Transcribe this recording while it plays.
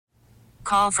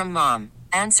Call from mom.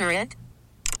 Answer it.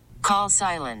 Call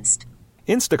silenced.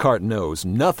 Instacart knows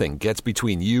nothing gets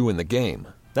between you and the game.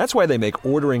 That's why they make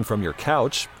ordering from your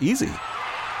couch easy.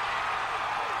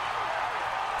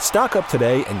 Stock up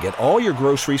today and get all your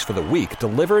groceries for the week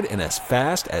delivered in as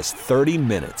fast as 30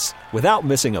 minutes without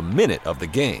missing a minute of the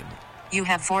game. You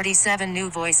have 47 new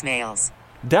voicemails.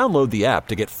 Download the app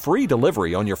to get free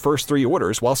delivery on your first 3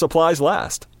 orders while supplies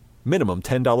last. Minimum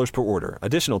 $10 per order.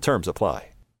 Additional terms apply.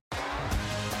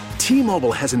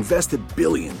 T-Mobile has invested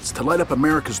billions to light up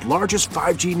America's largest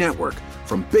 5G network,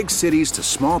 from big cities to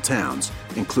small towns,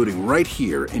 including right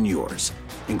here in yours.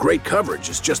 And great coverage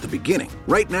is just the beginning.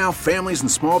 Right now, families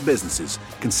and small businesses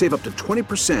can save up to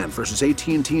 20% versus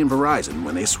AT&T and Verizon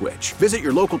when they switch. Visit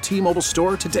your local T-Mobile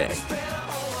store today.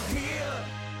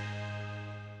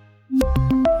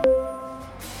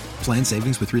 Plan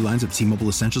savings with 3 lines of T-Mobile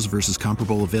Essentials versus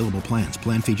comparable available plans.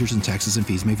 Plan features and taxes and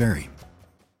fees may vary.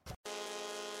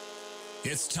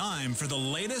 It's time for the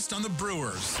latest on the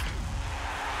Brewers,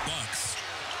 Bucks,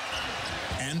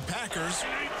 and Packers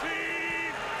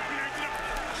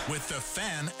with the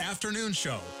Fan Afternoon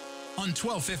Show on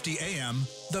 1250 AM,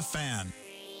 The Fan.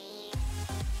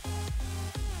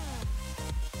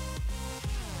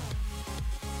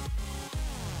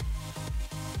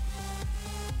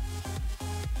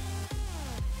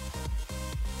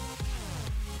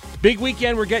 Big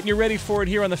weekend. We're getting you ready for it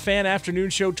here on the Fan Afternoon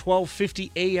Show,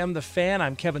 1250 a.m. The Fan.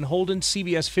 I'm Kevin Holden,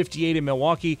 CBS 58 in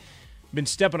Milwaukee. Been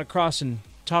stepping across and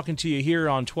talking to you here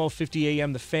on 1250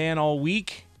 a.m. The Fan all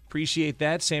week. Appreciate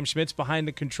that. Sam Schmitz behind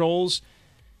the controls,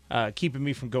 keeping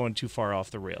me from going too far off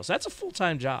the rails. That's a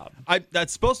full-time job.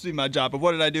 That's supposed to be my job, but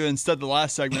what did I do instead the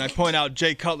last segment? I point out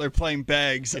Jay Cutler playing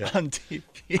bags on TV.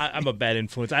 I'm a bad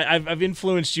influence. I've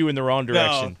influenced you in the wrong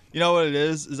direction. No, you know what it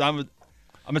is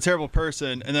I'm a terrible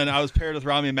person, and then I was paired with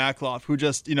Rami Makloff, who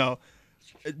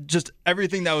just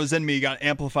everything that was in me got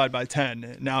amplified by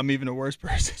 10. Now I'm even a worse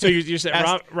person. So you said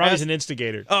Rami's an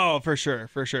instigator. Oh, for sure.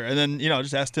 And then,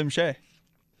 just ask Tim Shea.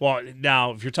 Well,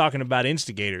 now, if you're talking about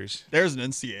instigators. There's an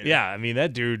instigator. Yeah, I mean,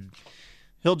 that dude.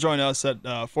 He'll join us at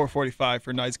 4:45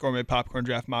 for Knight's Gourmet Popcorn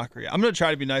Draft Mockery. I'm going to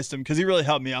try to be nice to him because he really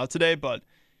helped me out today, but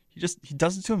he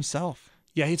does it to himself.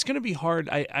 Yeah, it's going to be hard.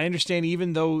 I understand,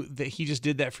 even though that he just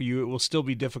did that for you, it will still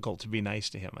be difficult to be nice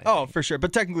to him. I think. For sure.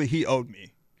 But technically, he owed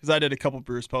me because I did a couple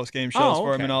Bruce post-game shows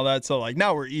for him and all that. So,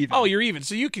 now we're even. Oh, you're even.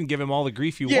 So you can give him all the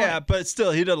grief you want. Yeah, but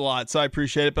still, he did a lot, so I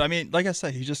appreciate it. But, I mean, like I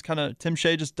said, he just Tim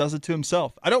Shea just does it to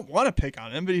himself. I don't want to pick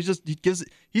on him, but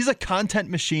he's a content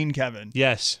machine, Kevin.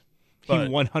 Yes. But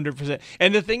 100%.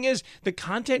 And the thing is, the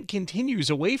content continues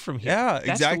away from him. Yeah, That's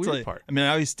exactly. the weird part. I mean,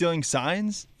 now he's stealing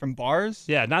signs from bars.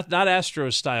 Yeah, not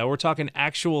Astros style. We're talking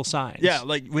actual signs. Yeah,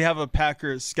 we have a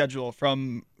Packers schedule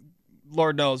from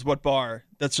Lord knows what bar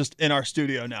that's just in our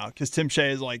studio now because Tim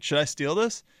Shea is like, should I steal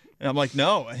this? And I'm like,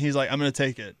 no. And he's like, I'm going to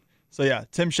take it. So, yeah,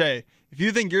 Tim Shea, if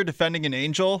you think you're defending an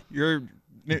angel, you're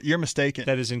mistaken.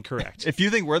 That is incorrect. If you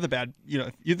think we're the bad,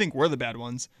 if you think we're the bad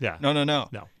ones, yeah. No, No,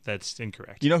 that's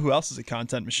incorrect. You know who else is a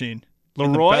content machine? LeRoy?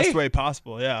 In the best way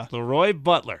possible, yeah. LeRoy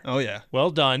Butler. Oh, yeah. Well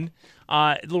done.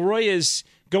 LeRoy is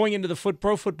going into the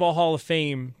Pro Football Hall of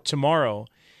Fame tomorrow.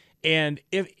 And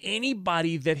if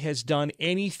anybody that has done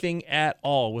anything at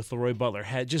all with LeRoy Butler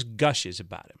just gushes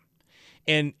about him.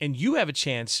 And you have a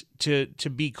chance to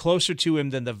be closer to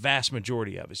him than the vast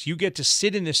majority of us. You get to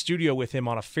sit in the studio with him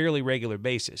on a fairly regular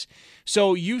basis.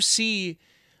 So you see,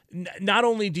 not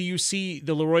only do you see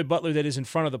the LeRoy Butler that is in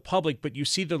front of the public, but you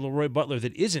see the LeRoy Butler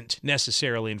that isn't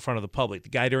necessarily in front of the public, the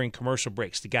guy during commercial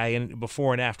breaks, the guy in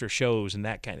before and after shows and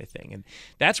that kind of thing. And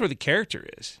that's where the character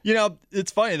is.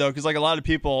 It's funny, though, because a lot of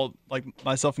people, like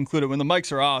myself included, when the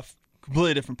mics are off,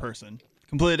 completely different person.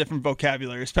 Completely different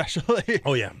vocabulary, especially.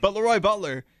 Oh, yeah. But LeRoy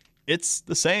Butler, it's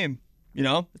the same.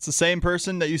 It's the same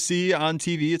person that you see on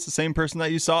TV. It's the same person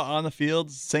that you saw on the field.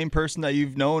 It's the same person that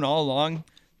you've known all along.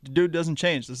 The dude doesn't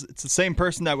change. It's the same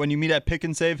person that when you meet at Pick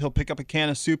and Save, he'll pick up a can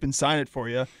of soup and sign it for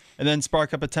you and then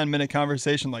spark up a 10-minute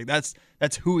conversation. That's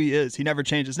who he is. He never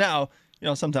changes. Now,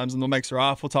 sometimes when the mics are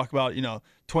off, we'll talk about,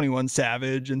 21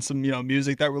 Savage and some,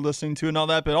 music that we're listening to and all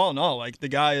that. But all in all, the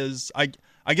guy is,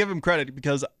 I give him credit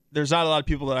because there's not a lot of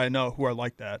people that I know who are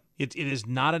like that. It is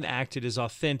not an act. It is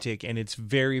authentic, and it's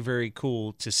very, very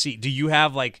cool to see. Do you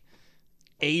have, a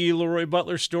LeRoy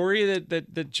Butler story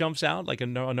that jumps out, a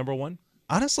number one?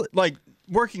 Honestly,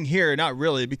 working here, not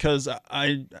really, because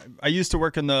I used to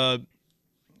work in the,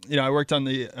 I worked on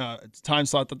the time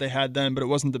slot that they had then, but it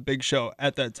wasn't the big show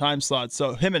at that time slot.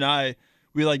 So him and I,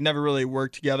 we never really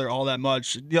worked together all that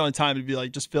much. The only time it'd be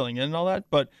just filling in and all that.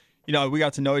 But, we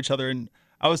got to know each other, and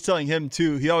I was telling him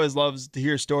too, he always loves to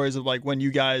hear stories of like when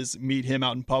you guys meet him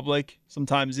out in public.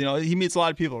 Sometimes, he meets a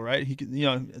lot of people, right? He could,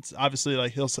 it's obviously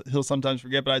like he'll sometimes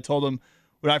forget, but I told him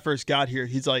when I first got here,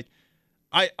 he's like,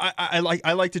 I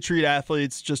like to treat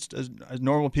athletes just as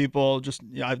normal people. Just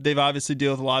they've obviously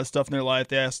deal with a lot of stuff in their life.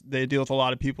 They deal with a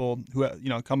lot of people who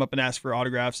come up and ask for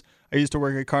autographs. I used to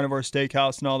work at Carnivore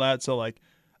Steakhouse and all that, so like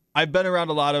I've been around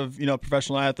a lot of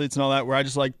professional athletes and all that, where I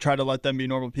just like try to let them be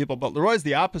normal people. But LeRoy's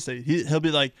the opposite. He'll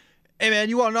be like, "Hey man,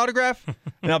 you want an autograph?"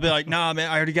 And I'll be like, "Nah man,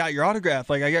 I already got your autograph.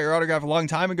 Like I got your autograph a long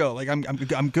time ago. Like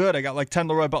I'm good. I got like 10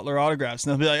 LeRoy Butler autographs."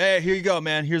 And they'll be like, "Hey, here you go,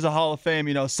 man. Here's a Hall of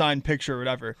Fame signed picture or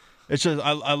whatever." It's just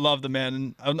I love the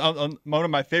man. And one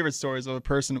of my favorite stories of a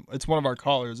person, it's one of our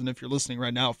callers, and if you're listening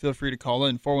right now, feel free to call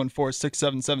in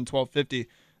 414-677-1250,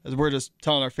 as we're just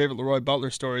telling our favorite LeRoy Butler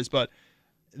stories. But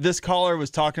this caller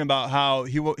was talking about how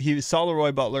he saw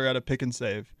LeRoy Butler at a pick and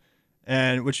save,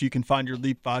 and which you can find your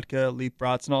Leap vodka, Leap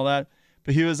brats, and all that.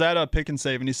 But he was at a pick and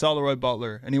save, and he saw LeRoy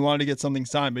Butler, and he wanted to get something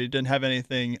signed, but he didn't have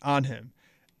anything on him.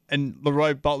 And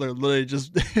LeRoy Butler literally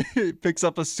just picks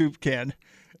up a soup can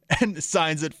and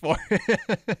signs it for him.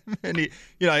 And he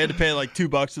had to pay like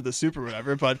 $2 for the soup or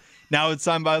whatever, but now it's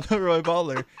signed by LeRoy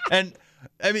Butler. And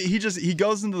I mean, he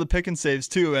goes into the pick and saves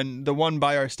too, and the one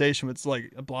by our station, it's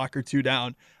like a block or two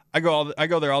down. I go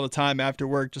there all the time after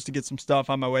work just to get some stuff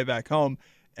on my way back home.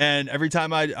 And every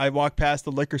time I walk past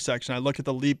the liquor section, I look at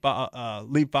the Leap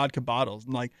vodka bottles,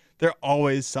 and like they're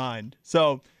always signed.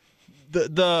 So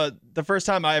the first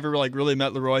time I ever like really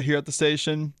met LeRoy here at the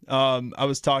station, I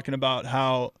was talking about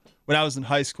how when I was in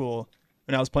high school,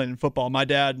 when I was playing football, my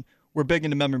dad, we're big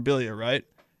into memorabilia, right?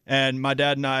 And my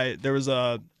dad and I, there was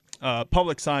a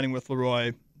public signing with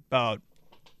LeRoy about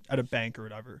at a bank or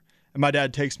whatever. And my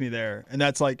dad takes me there, and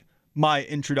that's like my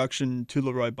introduction to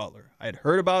LeRoy Butler. I had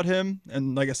heard about him,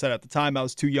 and like I said, at the time I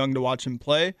was too young to watch him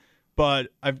play, but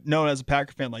I've known as a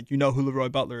Packer fan, like, who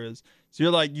LeRoy Butler is. So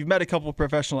you're like, you've met a couple of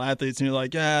professional athletes, and you're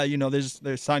like, yeah,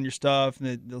 they sign your stuff, and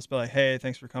they'll just be like, hey,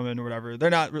 thanks for coming or whatever. They're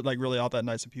not like really all that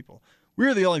nice of people. We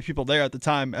were the only people there at the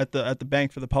time at the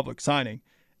bank for the public signing.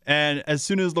 And as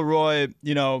soon as LeRoy,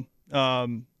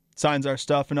 signs our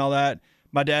stuff and all that,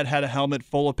 my dad had a helmet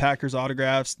full of Packers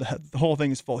autographs. The whole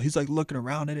thing is full. He's like looking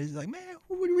around at it. He's like, man,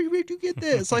 where'd you get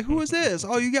this? Like, who is this?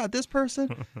 Oh, you got this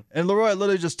person? And LeRoy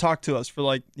literally just talked to us for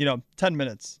like, 10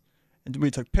 minutes. And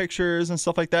we took pictures and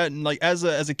stuff like that. And like as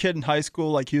a kid in high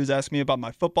school, like he was asking me about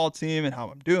my football team and how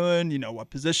I'm doing, what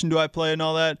position do I play and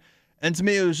all that. And to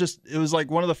me, it was like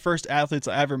one of the first athletes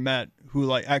I ever met who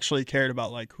like actually cared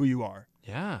about like who you are.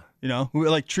 Yeah. Who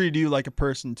like treated you like a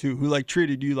person too, who like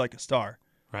treated you like a star.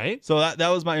 Right. So that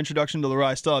was my introduction to LeRoy.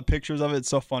 I still have pictures of it. It's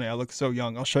so funny. I look so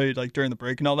young. I'll show you like during the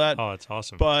break and all that. Oh, it's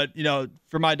awesome. But,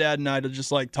 for my dad and I to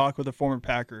just like talk with a former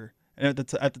Packer, and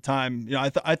at the time,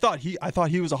 I thought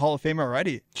he was a Hall of Famer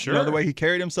already. Sure. The way he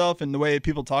carried himself and the way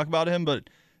people talk about him. But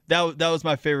that was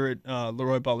my favorite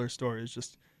LeRoy Butler story, is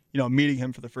just, meeting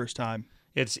him for the first time.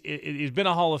 He's been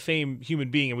a Hall of Fame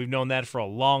human being, and we've known that for a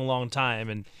long, long time.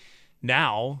 And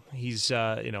now he's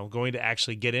going to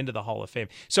actually get into the Hall of Fame.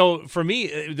 So for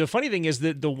me, the funny thing is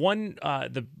that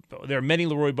there are many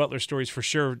LeRoy Butler stories for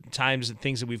sure, times and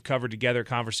things that we've covered together,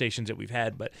 conversations that we've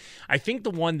had. But I think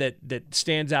the one that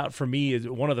stands out for me is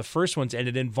one of the first ones, and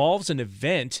it involves an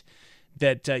event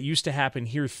that used to happen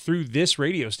here through this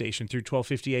radio station, through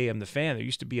 1250 AM The Fan. There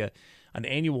used to be an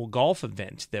annual golf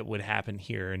event that would happen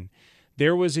here, and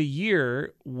there was a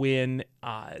year when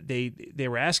they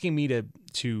were asking me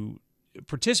to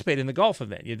participate in the golf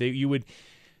event. You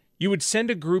would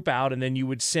send a group out, and then you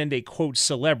would send a quote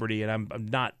celebrity, and I'm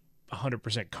not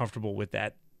 100% comfortable with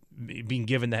that being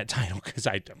given that title, because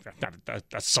I'm not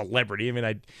a celebrity. I mean,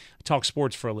 I talk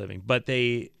sports for a living, but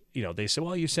they said,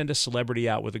 well, you send a celebrity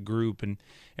out with a group and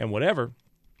whatever,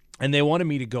 and they wanted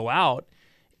me to go out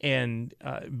and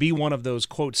be one of those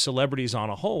quote celebrities on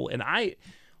a hole. And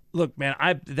look, man,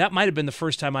 that might have been the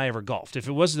first time I ever golfed. If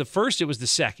it was the first, it was the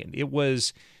second. It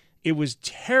was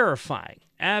terrifying,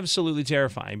 absolutely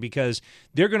terrifying, because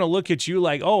they're going to look at you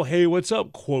like, oh, hey, what's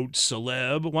up, quote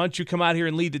celeb? Why don't you come out here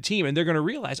and lead the team? And they're going to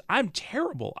realize I'm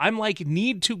terrible. I'm like,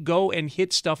 need to go and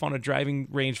hit stuff on a driving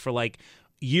range for like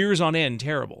years on end.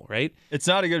 Terrible, right? It's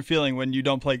not a good feeling when you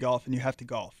don't play golf and you have to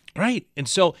golf. Right. And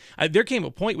so there came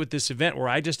a point with this event where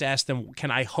I just asked them,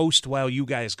 can I host while you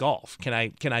guys golf? Can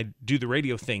I do the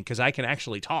radio thing? Because I can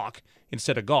actually talk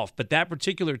instead of golf. But that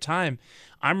particular time,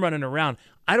 I'm running around.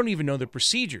 I don't even know the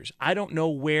procedures. I don't know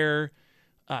where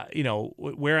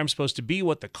I'm supposed to be,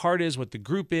 what the cart is, what the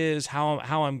group is, how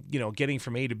I'm getting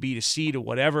from A to B to C to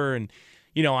whatever. And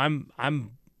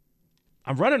I'm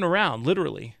running around,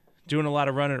 literally doing a lot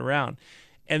of running around.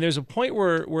 And there's a point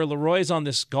where LeRoy's on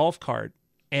this golf cart,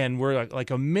 and we're like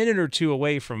a minute or two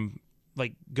away from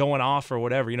like going off or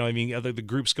whatever. You know what I mean? The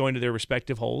groups going to their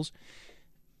respective holes.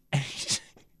 And he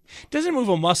doesn't move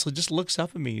a muscle, just looks up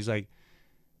at me. He's like,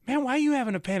 man, why are you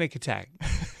having a panic attack?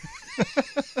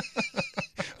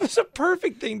 It's a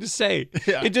perfect thing to say.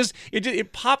 Yeah.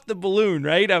 It popped the balloon,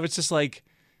 right? I was just like,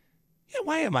 yeah,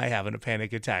 why am I having a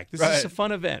panic attack? This is a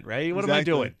fun event, right? What am I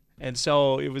doing? And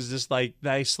so it was just like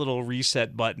nice little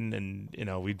reset button, and you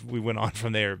know, we went on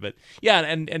from there. But yeah,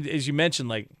 and as you mentioned,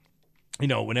 like, you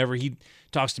know, whenever he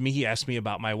talks to me, he asks me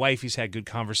about my wife. He's had good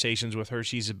conversations with her.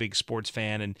 She's a big sports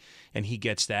fan, and he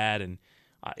gets that. And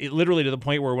it literally to the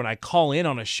point where when I call in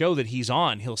on a show that he's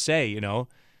on, he'll say, you know,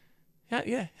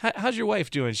 yeah, how's your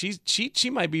wife doing? She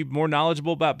might be more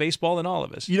knowledgeable about baseball than all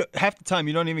of us. Half the time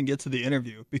you don't even get to the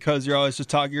interview because you're always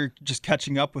you're just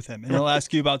catching up with him, and he'll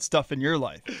ask you about stuff in your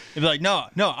life. He'll be like, no,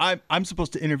 I'm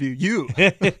supposed to interview you.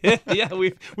 Yeah,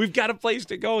 we've got a place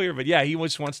to go here, but yeah, he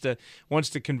just wants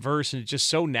to converse, and it's just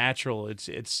so natural.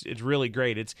 It's really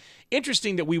great. It's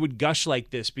interesting that we would gush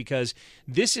like this because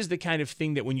this is the kind of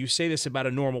thing that when you say this about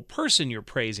a normal person, you're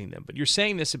praising them, but you're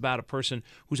saying this about a person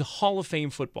who's a Hall of Fame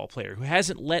football player who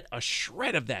hasn't let a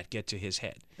shred of that get to his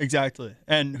head. Exactly.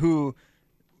 And who,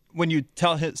 when you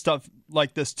tell him stuff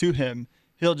like this to him,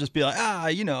 he'll just be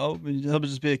like, you know, he'll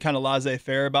just be kind of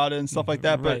laissez-faire about it and stuff like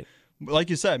that. Right. But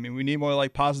like you said, I mean, we need more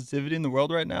like positivity in the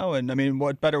world right now. And I mean,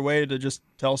 what better way to just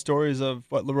tell stories of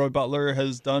what LeRoy Butler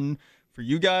has done for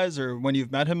you guys or when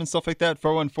you've met him and stuff like that.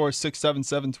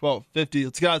 414-677-1250.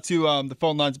 Let's get out to the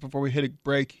phone lines before we hit a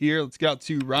break here. Let's get out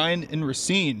to Ryan in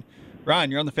Racine.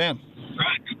 Ryan, you're on the fan.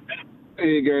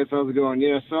 Hey guys, how's it going?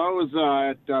 Yeah, so I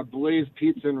was at Blaze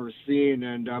Pizza in Racine,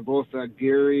 and both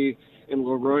Gary and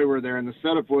LeRoy were there. And the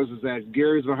setup was that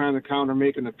Gary's behind the counter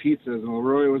making the pizzas, and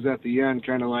LeRoy was at the end,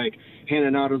 kind of like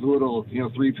handing out his little,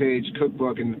 3-page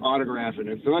cookbook and autographing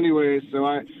it. So, anyways, I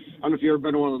don't know if you've ever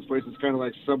been to one of those places, kind of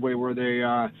like Subway, where they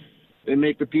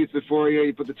make the pizza for you,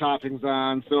 you put the toppings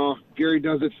on. So Gary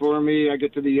does it for me. I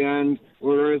get to the end.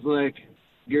 LeRoy's like,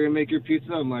 Gary, make your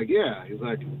pizza? I'm like, yeah. He's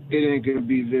like, it ain't going to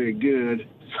be very good.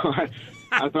 So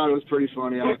I thought it was pretty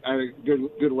funny. I had a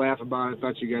good laugh about it.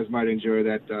 Thought you guys might enjoy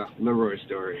that LeRoy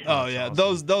story. Oh, yeah.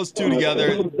 Awesome. Those two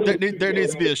together, there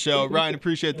needs to be a show. Ryan,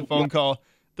 appreciate the phone call.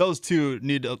 Those two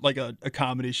need a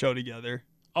comedy show together.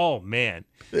 Oh, man.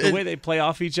 The way they play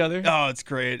off each other. Oh, it's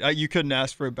great. You couldn't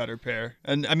ask for a better pair.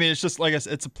 And, I mean, it's just, like I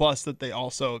said, it's a plus that they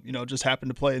also, just happen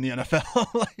to play in the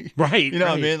NFL. Right. What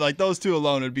I mean? Like, those two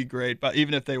alone would be great. But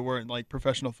even if they weren't, like,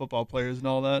 professional football players and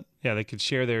all that. Yeah, they could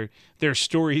share their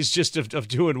stories just of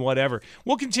doing whatever.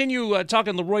 We'll continue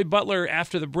talking LeRoy Butler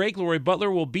after the break. LeRoy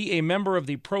Butler will be a member of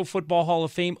the Pro Football Hall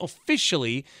of Fame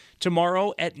officially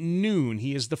tomorrow at noon.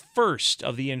 He is the first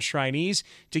of the enshrinees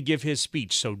to give his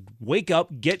speech. So wake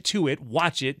up, get to it,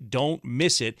 watch it, don't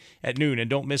miss it at noon, and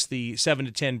don't miss the 7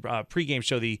 to 10 pregame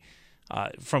show.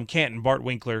 From Canton, Bart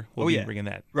Winkler will be bringing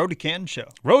that. Road to Canton show.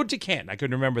 Road to Canton. I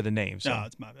couldn't remember the name. So no,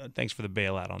 it's my bad. Thanks for the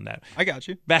bailout on that. I got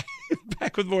you. Back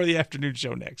with more of the afternoon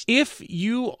show next. If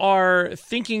you are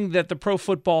thinking that the Pro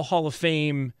Football Hall of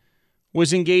Fame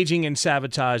was engaging in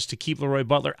sabotage to keep LeRoy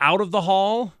Butler out of the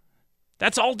hall,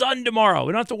 that's all done tomorrow.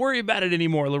 We don't have to worry about it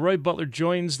anymore. LeRoy Butler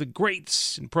joins the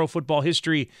greats in pro football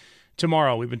history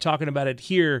tomorrow. We've been talking about it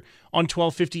here on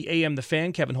 1250 AM The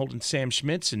Fan. Kevin Holden, Sam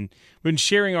Schmitz, and we've been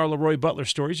sharing our LeRoy Butler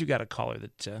stories. You got a caller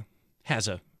that has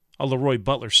a LeRoy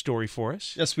Butler story for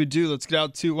us. Yes, we do. Let's get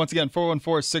out to, once again,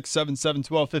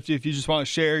 414-677-1250. If you just want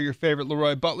to share your favorite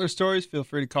LeRoy Butler stories, feel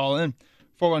free to call in.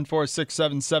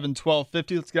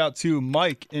 414-677-1250. Let's get out to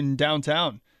Mike in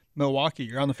downtown Milwaukee.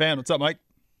 You're on The Fan. What's up, Mike?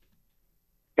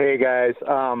 Hey, guys.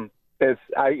 I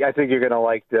think you're going to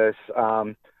like this.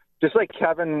 Just like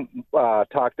Kevin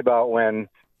talked about when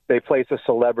they place a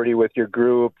celebrity with your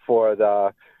group for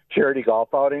the charity golf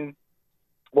outing.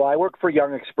 Well, I work for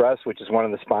Young Express, which is one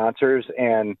of the sponsors,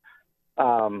 and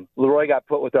LeRoy got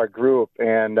put with our group,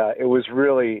 and it was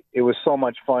so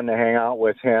much fun to hang out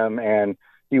with him, and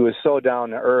he was so down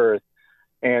to earth.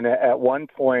 And at one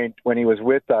point when he was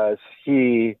with us,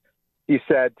 he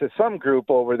said to some group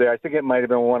over there, I think it might have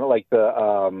been one of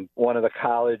the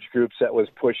college groups that was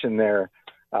pushing their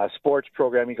sports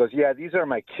program. He goes, yeah, these are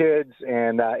my kids,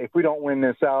 and if we don't win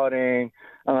this outing,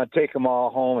 I'm going to take them all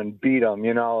home and beat them,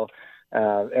 and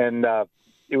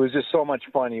it was just so much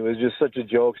fun. He was just such a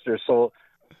jokester, so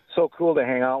cool to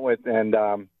hang out with. And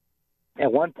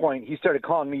at one point, he started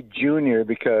calling me Junior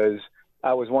because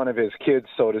I was one of his kids,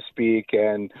 so to speak,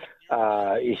 and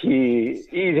I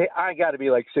got to be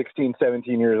like 16,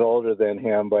 17 years older than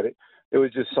him, but it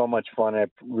was just so much fun. I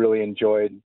really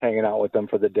enjoyed hanging out with him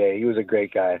for the day. He was a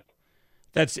great guy.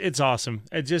 It's awesome.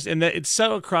 It's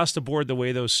so across the board the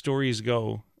way those stories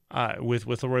go with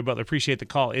LeRoy Butler. Appreciate the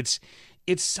call. It's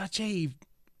such a,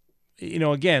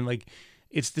 again, like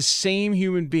it's the same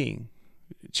human being.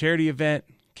 Charity event,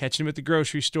 catching him at the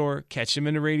grocery store, catching him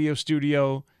in the radio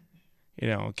studio,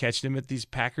 catching him at these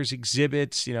Packers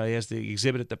exhibits. He has the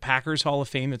exhibit at the Packers Hall of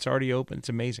Fame that's already open. It's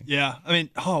amazing. Yeah, I mean,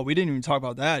 we didn't even talk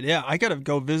about that. Yeah, I got to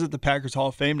go visit the Packers Hall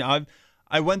of Fame now.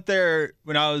 I went there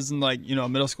when I was in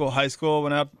middle school, high school.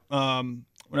 When I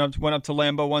went up to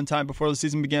Lambeau one time before the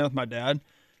season began with my dad,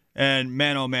 and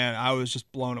man, oh man, I was just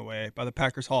blown away by the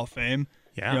Packers Hall of Fame.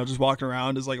 Yeah, just walking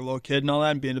around as like a little kid and all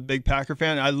that, and being a big Packer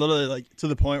fan. I literally to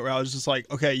the point where I was just like,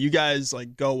 okay, you guys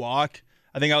go walk.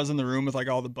 I think I was in the room with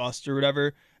all the busts or whatever,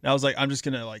 and I was like, I'm just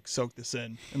gonna soak this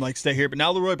in and stay here. But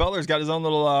now LeRoy Butler's got his own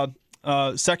little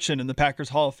section in the Packers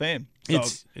Hall of Fame. So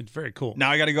it's very cool. Now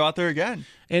I got to go out there again.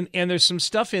 And there's some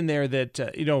stuff in there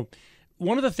that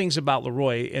one of the things about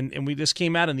LeRoy, and we just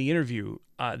came out in the interview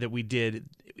that we did,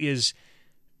 is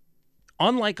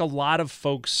unlike a lot of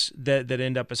folks that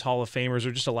end up as Hall of Famers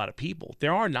or just a lot of people,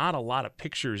 there are not a lot of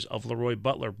pictures of LeRoy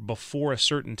Butler before a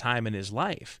certain time in his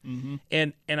life. Mm-hmm.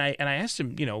 And I asked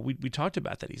him, we talked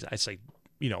about that. It's like,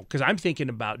 because I'm thinking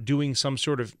about doing some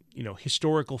sort of,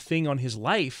 historical thing on his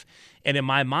life. And in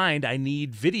my mind, I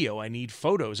need video, I need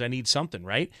photos, I need something,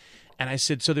 right? And I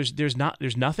said, so there's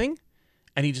nothing?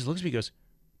 And he just looks at me and goes,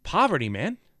 poverty,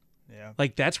 man. Yeah.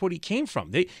 Like, that's what he came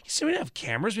from. He said, we didn't have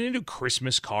cameras, we didn't do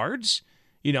Christmas cards.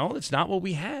 It's not what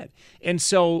we had. And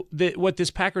so what this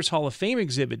Packers Hall of Fame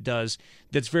exhibit does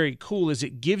that's very cool is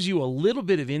it gives you a little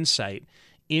bit of insight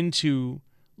into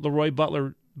LeRoy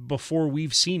Butler before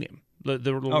we've seen him. Really?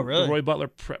 LeRoy Butler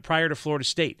prior to Florida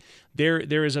State.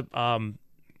 There is a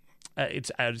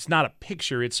it's not a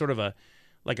picture. It's sort of a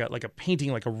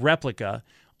painting, like a replica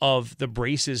of the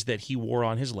braces that he wore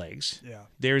on his legs. Yeah.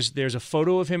 There's a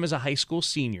photo of him as a high school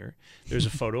senior. There's a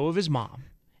photo of his mom.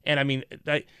 And I mean,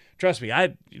 trust me,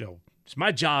 it's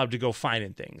my job to go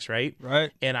finding things, right? Right.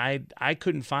 And I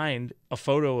couldn't find a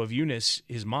photo of Eunice,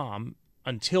 his mom,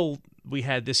 until we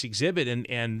had this exhibit,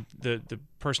 and the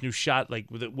person who shot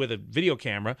with a video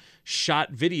camera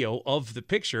shot video of the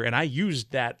picture, and I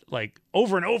used that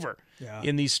over and over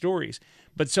in these stories.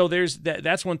 But so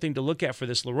that's one thing to look at for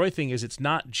this LeRoy thing is it's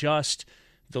not just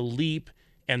the leap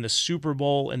and the Super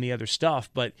Bowl and the other stuff,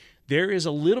 but there is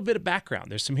a little bit of background.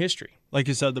 There's some history. Like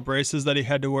you said, the braces that he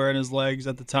had to wear in his legs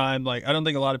at the time. I don't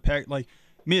think a lot of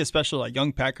me, especially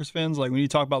young Packers fans, when you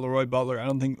talk about LeRoy Butler, I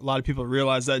don't think a lot of people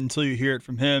realize that until you hear it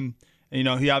from him. And,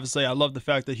 he obviously, I love the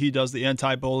fact that he does the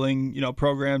anti-bullying,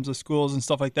 programs with schools and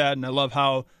stuff like that. And I love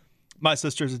how my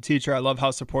sister's a teacher. I love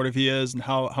how supportive he is and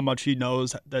how much he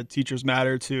knows that teachers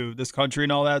matter to this country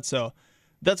and all that. So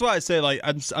that's why I say,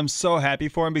 I'm so happy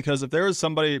for him, because if there was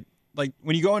somebody,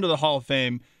 when you go into the Hall of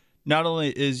Fame, not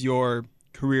only is your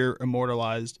career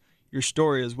immortalized, your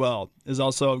story as well is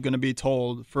also going to be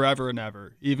told forever and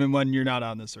ever, even when you're not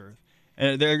on this earth.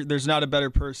 And there's not a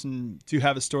better person to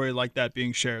have a story like that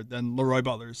being shared than LeRoy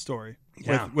Butler's story.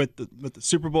 Yeah. With the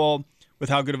Super Bowl, with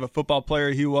how good of a football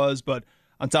player he was, but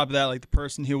on top of that, the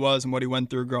person he was and what he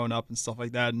went through growing up and stuff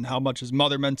like that, and how much his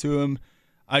mother meant to him.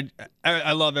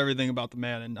 I love everything about the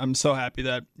man, and I'm so happy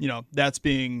that that's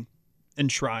being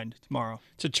enshrined tomorrow.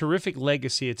 It's a terrific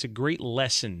legacy. It's a great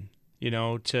lesson,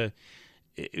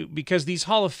 because these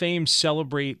Hall of Fame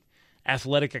celebrate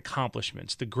athletic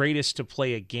accomplishments, the greatest to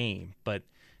play a game, but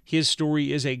his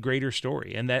story is a greater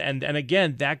story. And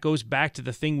again, that goes back to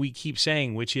the thing we keep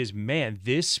saying, which is, man,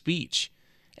 this speech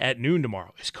at noon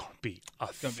tomorrow is going to be a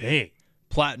thing.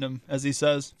 Platinum, as he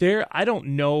says. I don't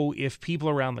know if people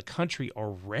around the country are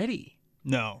ready.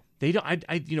 No. They don't.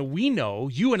 We know,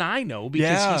 you and I know,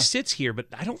 because he sits here, but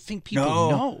I don't think people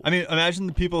know. I mean, imagine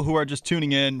the people who are just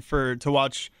tuning in to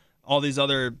watch all these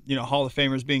other, Hall of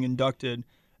Famers being inducted.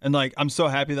 And I'm so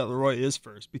happy that LeRoy is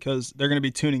first, because they're going to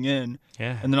be tuning in.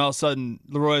 Yeah. And then all of a sudden,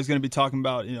 LeRoy is going to be talking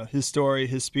about, his story,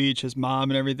 his speech, his mom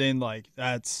and everything.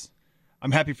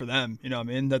 I'm happy for them,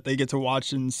 that they get to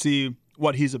watch and see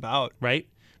what he's about. Right.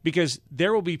 Because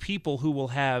there will be people who will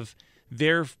have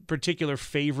their particular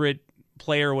favorite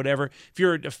player or whatever. If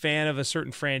you're a fan of a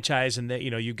certain franchise and that,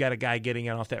 you've got a guy getting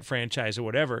out off that franchise or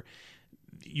whatever,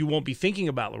 you won't be thinking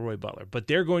about LeRoy Butler, but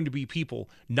there are going to be people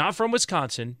not from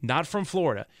Wisconsin, not from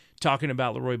Florida, talking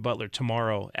about LeRoy Butler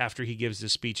tomorrow after he gives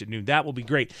this speech at noon. That will be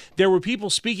great. There were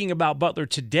people speaking about Butler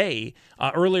today,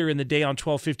 earlier in the day on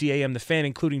 12:50 a.m. The Fan,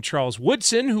 including Charles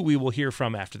Woodson, who we will hear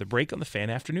from after the break on the Fan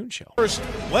Afternoon Show. First,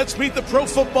 let's meet the Pro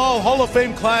Football Hall of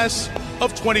Fame class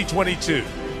of 2022.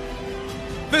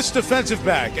 This defensive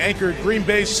back anchored Green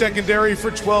Bay's secondary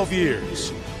for 12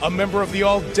 years. a member of the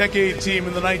All-Decade team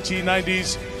in the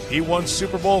 1990s. He won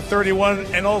Super Bowl 31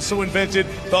 and also invented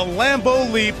the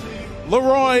Lambeau Leap,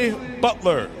 LeRoy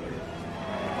Butler.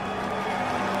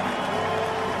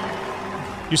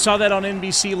 You saw that on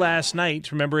NBC last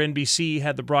night. Remember, NBC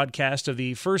had the broadcast of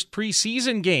the first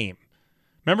preseason game.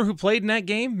 Remember who played in that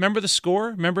game? Remember the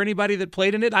score? Remember anybody that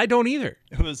played in it? I don't either.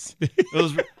 It was.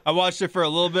 I watched it for a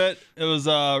little bit. It was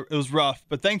rough,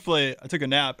 but thankfully I took a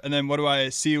nap. And then what do I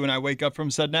see when I wake up from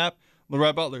said nap?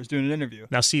 LeRoy Butler's doing an interview.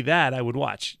 Now, see that I would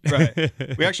watch. Right.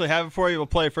 We actually have it for you. We'll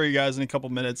play it for you guys in a couple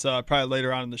minutes, probably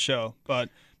later on in the show. But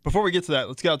before we get to that,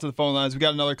 let's get out to the phone lines. We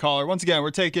got another caller. Once again,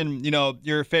 we're taking,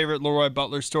 your favorite LeRoy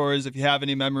Butler stories. If you have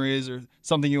any memories or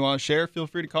something you want to share, feel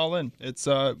free to call in. It's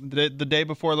the day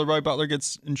before LeRoy Butler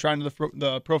gets enshrined to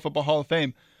the Pro Football Hall of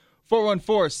Fame.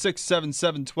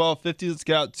 414-677-1250. Let's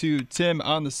get out to Tim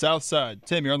on the south side.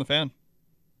 Tim, you're on the fan.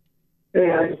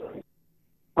 Hey,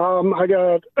 I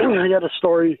got a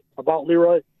story about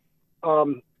LeRoy.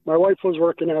 My wife was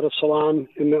working at a salon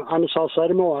on the south side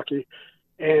of Milwaukee,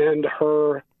 and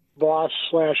her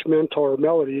boss/mentor,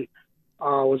 Melody,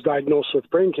 was diagnosed with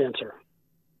brain cancer.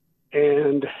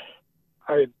 And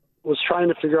I was trying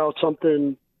to figure out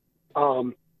something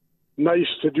nice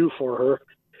to do for her.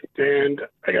 And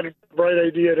I got a bright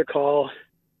idea to call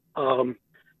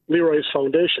LeRoy's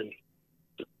Foundation.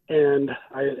 And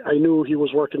I knew he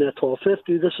was working at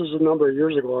 1250. This is a number of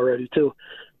years ago already, too.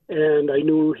 And I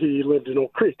knew he lived in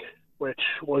Oak Creek, which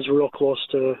was real close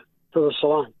to the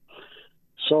salon.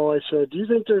 So I said, do you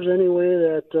think there's any way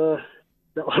that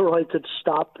LeRoy could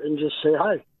stop and just say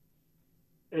hi?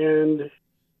 And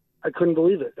I couldn't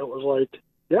believe it. It was like,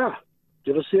 yeah,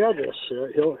 give us the address.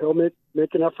 He'll make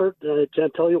an effort. I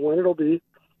can't tell you when it'll be,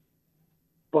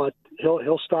 but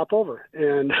he'll stop over.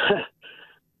 And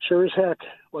sure as heck,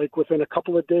 like within a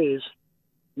couple of days,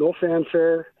 no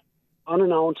fanfare,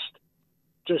 unannounced,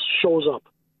 just shows up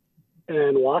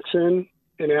and walks in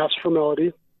and asks for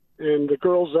Melody. And the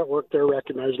girls that worked there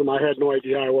recognized him. I had no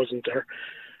idea I wasn't there,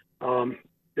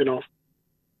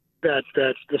 that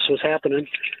this was happening.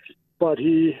 But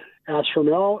he asked for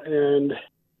Mel and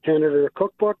handed her a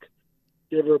cookbook,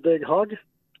 gave her a big hug.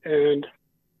 And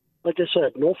like I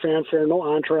said, no fanfare, no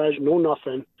entourage, no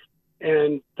nothing.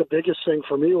 And the biggest thing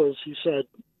for me was he said,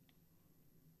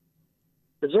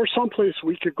 is there someplace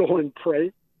we could go and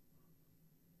pray?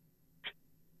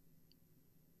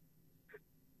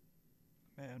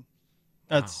 Man,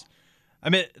 that's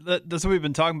what we've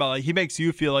been talking about. Like, he makes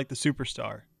you feel like the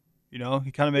superstar. He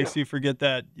kind of makes you forget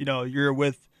that, you're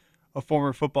with a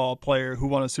former football player who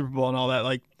won a Super Bowl and all that.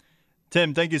 Like,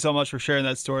 Tim, thank you so much for sharing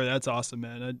that story. That's awesome,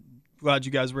 man. I'm glad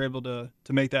you guys were able to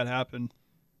make that happen.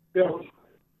 Yeah.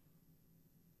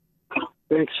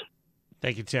 Thanks.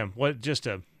 Thank you, Tim.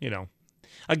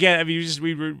 Again, I mean,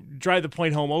 we drive the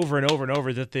point home over and over and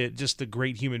over that the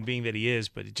great human being that he is,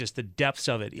 but just the depths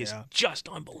of it is just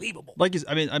unbelievable.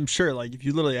 I'm sure, like, if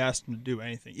you literally asked him to do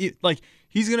anything,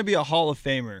 he's going to be a Hall of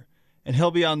Famer, and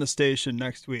he'll be on the station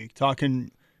next week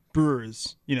talking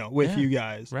Brewers, with you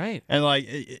guys. Right. And,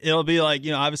 it'll be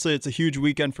obviously it's a huge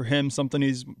weekend for him, something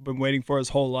he's been waiting for his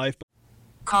whole life.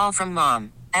 Call from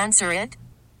mom. Answer it.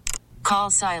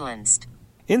 Call silenced.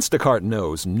 Instacart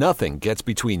knows nothing gets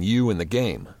between you and the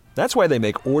game. That's why they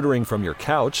make ordering from your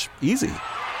couch easy.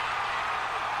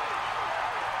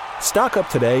 Stock up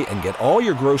today and get all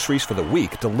your groceries for the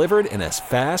week delivered in as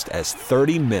fast as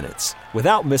 30 minutes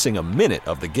without missing a minute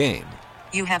of the game.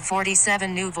 You have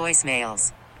 47 new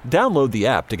voicemails. Download the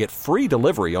app to get free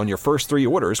delivery on your first 3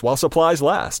 orders while supplies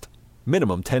last.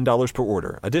 Minimum $10 per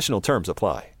order. Additional terms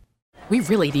apply. We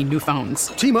really need new phones.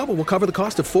 T-Mobile will cover the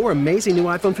cost of 4 amazing new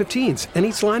iPhone 15s, and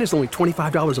each line is only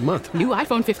 $25 a month. New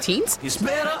iPhone 15s? It's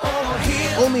better over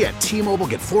here. Only at T-Mobile,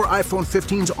 get 4 iPhone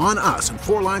 15s on us and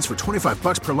 4 lines for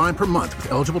 $25 per line per month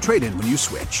with eligible trade-in when you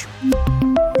switch.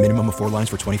 Minimum of 4 lines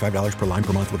for $25 per line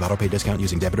per month with autopay discount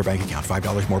using debit or bank account.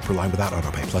 $5 more per line without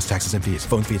autopay, plus taxes and fees.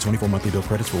 Phone fee at 24 monthly bill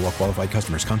credits for well-qualified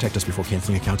customers. Contact us before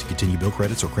canceling account to continue bill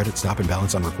credits or credit stop and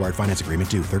balance on required finance agreement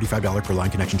due. $35 per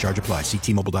line connection charge applies. See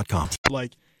T-Mobile.com.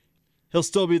 He'll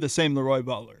still be the same LeRoy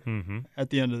Butler at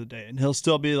the end of the day. And he'll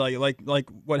still be like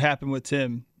what happened with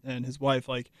Tim and his wife.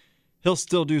 He'll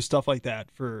still do stuff like that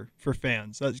for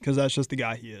fans because that's just the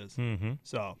guy he is. Mm-hmm.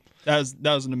 So that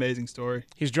was an amazing story.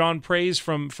 He's drawn praise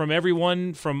from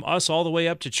everyone, from us all the way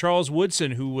up to Charles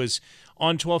Woodson, who was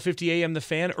on 1250 AM The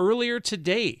Fan earlier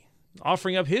today,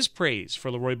 offering up his praise for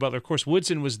LeRoy Butler. Of course,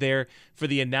 Woodson was there for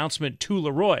the announcement to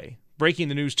LeRoy, breaking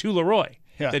the news to LeRoy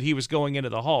that he was going into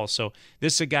the Hall. So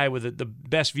this is a guy with the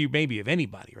best view maybe of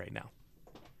anybody right now.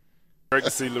 Great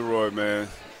to see LeRoy, man.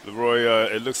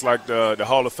 LeRoy, it looks like the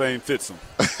Hall of Fame fits him.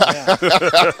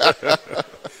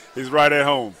 He's right at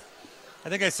home. I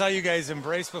think I saw you guys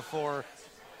embrace before.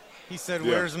 He said,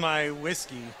 "Where's my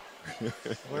whiskey?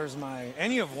 Where's my?"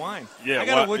 And you have wine. Yeah, I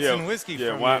got a Woodson whiskey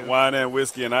from you. Wine and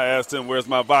whiskey, and I asked him, "Where's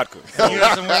my vodka?" And you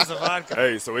asked him, "Where's the vodka?"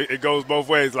 Hey, so it goes both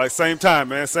ways. Like same time,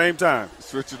 man. Same time.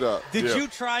 Switch it up. Did you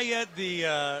try yet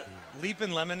the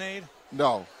Leapin' Lemonade?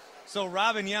 No. So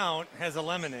Robin Yount has a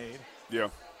lemonade. Yeah.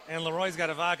 And LeRoy's got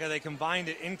a vodka. They combined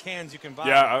it in cans. You can buy.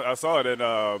 Yeah, I saw it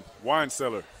at Wine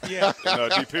Cellar. Yeah. In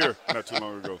Deep Pier not too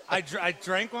long ago. I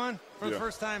drank one for the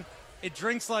first time. It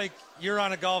drinks like you're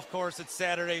on a golf course. It's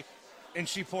Saturday, and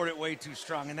she poured it way too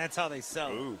strong, and that's how they sell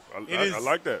it. Ooh, I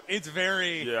like that. It's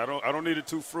very. Yeah, I don't need it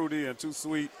too fruity and too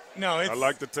sweet. No, I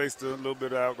like to taste a little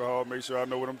bit of alcohol. Make sure I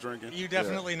know what I'm drinking. You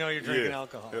definitely know you're drinking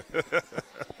alcohol.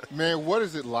 Man, what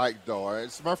is it like, though?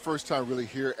 It's my first time really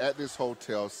here at this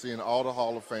hotel, seeing all the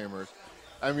Hall of Famers.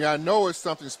 I mean, I know it's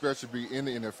something special to be in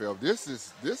the NFL. This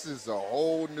is a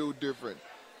whole new, different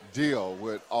deal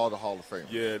with all the Hall of Famers.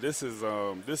 Yeah, this is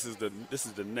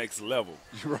the next level.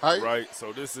 Right? Right.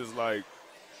 So this is like,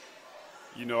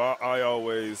 I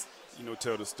always,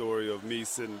 tell the story of me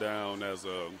sitting down as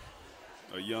a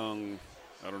young,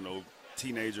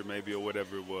 teenager maybe or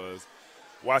whatever it was,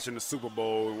 watching the Super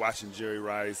Bowl, watching Jerry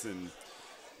Rice and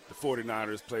the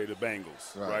 49ers play the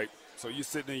Bengals, right? So you're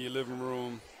sitting in your living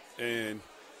room and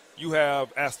you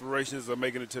have aspirations of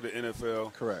making it to the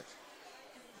NFL. Correct.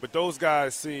 But those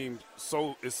guys seems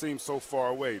so far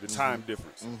away, the time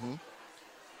difference. Mm-hmm.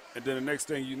 And then the next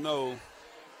thing you know,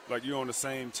 like you're on the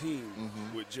same team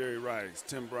with Jerry Rice,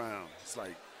 Tim Brown. It's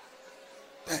like,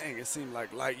 dang, it seemed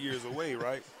like light years away,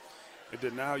 right? And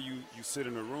then now you sit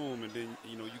in a room and then,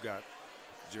 you got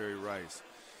Jerry Rice.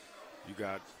 You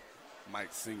got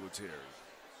Mike Singletary.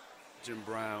 Jim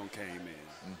Brown came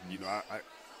in.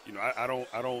 I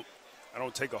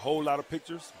don't take a whole lot of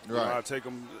pictures. Right. I take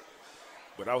them.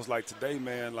 But I was like, today,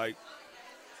 man, like,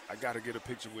 I got to get a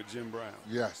picture with Jim Brown.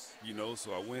 Yes.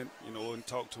 So I went, and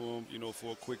talked to him,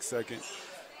 for a quick second.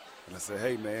 And I said,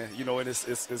 hey, man, and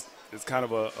it's kind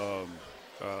of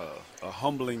a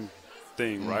humbling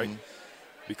thing, right?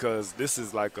 Because this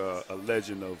is like a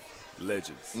legend of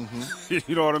legends.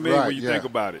 You know what I mean? Right, when you think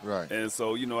about it. Right. And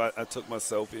so, I took my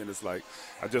selfie, and it's like,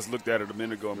 I just looked at it a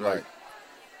minute ago. I'm like,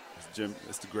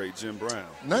 it's the great Jim Brown.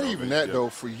 Not even that, though.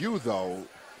 For you, though,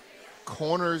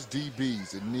 corners,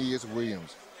 DBs, Aeneas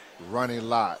Williams, Ronnie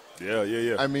Lott.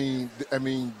 Yeah. I mean,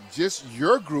 just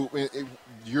your group,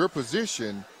 your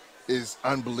position is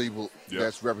unbelievable. Yeah.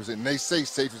 That's represented. They say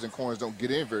safeties and corners don't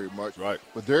get in very much, right?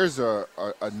 But there's a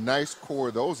nice core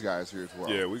of those guys here as well.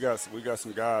 Yeah, we got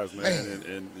some guys, man.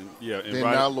 And then Ronnie,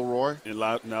 now LeRoy.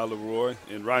 Now LeRoy.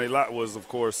 And Ronnie Lott was, of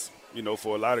course,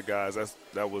 for a lot of guys,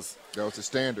 that was the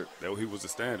standard. He was the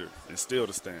standard and still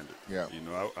the standard. Yeah.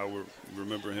 I would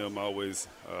remember him always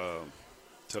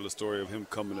tell a story of him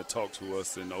coming to talk to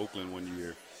us in Oakland one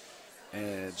year,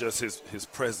 and just his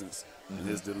presence and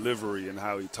his delivery and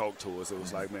how he talked to us. It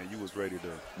was like, man, he was ready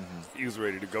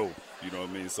to go. You know what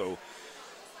I mean? So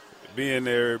being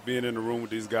there, being in the room with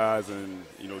these guys, and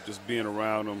just being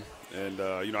around them, and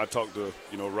I talked to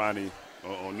Ronnie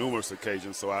on numerous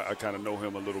occasions, so I kind of know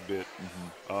him a little bit.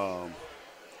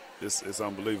 It's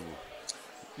unbelievable.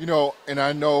 And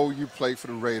I know you played for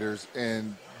the Raiders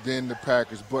and then the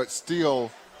Packers, but still,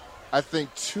 I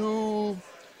think two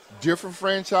different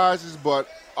franchises, but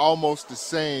almost the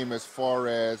same as far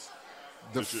as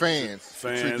the fans,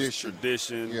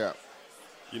 tradition. Yeah.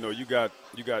 You got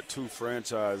two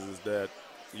franchises that,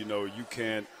 you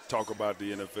can't talk about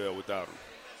the NFL without them.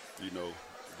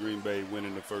 Green Bay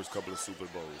winning the first couple of Super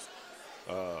Bowls.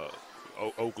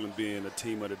 Oakland being a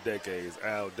team of the decades,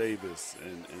 Al Davis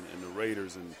and the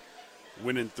Raiders, and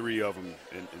winning 3 of them,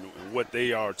 and what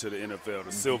they are to the NFL,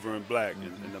 the silver and black,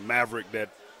 and the maverick that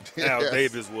Al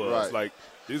Davis was. Right. Like,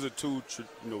 these are two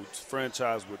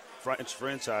franchises with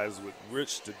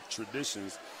rich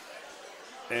traditions.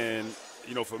 And,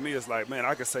 for me, it's like, man,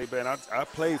 I could say, man, I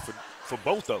played for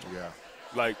both of them. Yeah.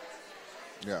 Like,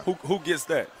 yeah. Who gets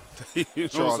that?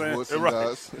 Charles Woodson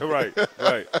does. Right.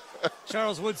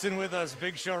 Charles Woodson with us,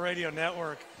 Big Show Radio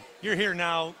Network. You're here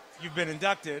now. You've been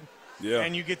inducted. Yeah.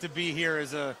 And you get to be here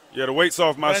as a the weight's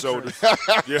off my shoulders.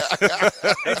 Yeah.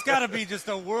 It's got to be just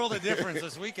a world of difference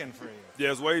this weekend for you.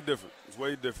 Yeah, it's way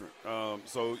different.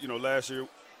 So, last year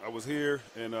I was here,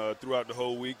 and throughout the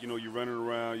whole week, you're running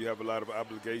around. You have a lot of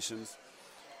obligations.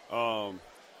 And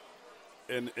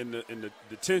the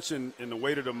tension and the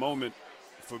weight of the moment,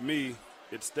 for me,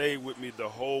 it stayed with me the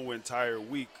whole entire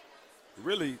week.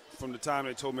 Really, from the time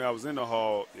they told me I was in the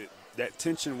hall, that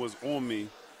tension was on me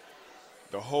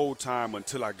the whole time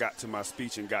until I got to my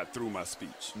speech and got through my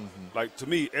speech. Like, to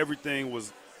me, everything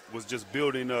was just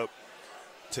building up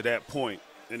to that point.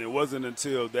 And it wasn't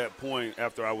until that point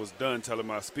after I was done telling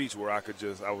my speech where I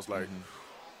was like,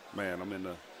 man, I'm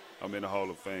in the Hall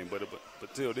of Fame. But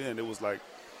till then, it was like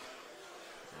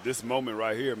this moment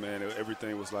right here, man,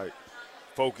 everything was like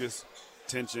focus,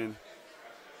 tension,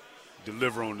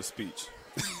 deliver on the speech.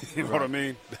 You know what I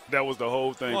mean? That was the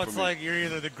whole thing for me. Well, it's like you're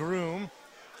either the groom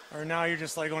or now you're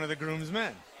just like one of the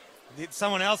groomsmen.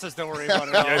 Someone else has to worry about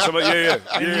it all.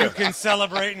 And you can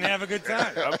celebrate and have a good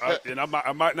time.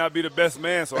 I might not be the best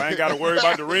man, so I ain't got to worry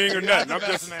about the ring or nothing.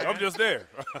 I'm just there.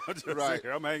 Right.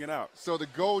 I'm hanging out. So the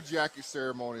gold jacket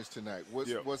ceremony is tonight.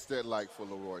 What's that like for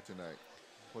LeRoy tonight?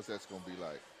 What's that going to be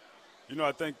like? You know,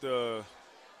 I think there's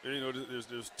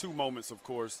two moments, of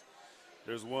course.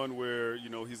 There's one where, you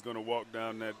know, he's going to walk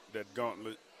down that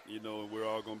gauntlet, you know, and we're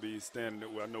all going to be standing there.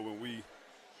 I know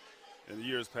in the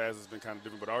years past, it's been kind of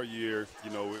different, but our year,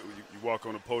 you know, you walk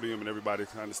on the podium and everybody's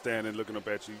kind of standing, looking up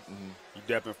at you. You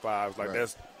dapping fives. Like,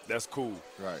 that's cool.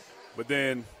 Right. But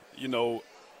then, you know,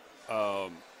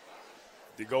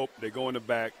 they go in the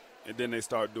back, and then they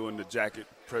start doing the jacket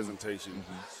presentation.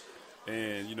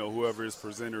 And, you know, whoever his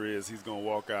presenter is, he's going to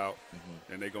walk out,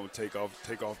 and they're going to take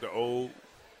off the old,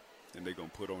 and they're going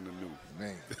to put on the new.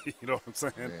 Man. You know what I'm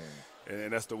saying?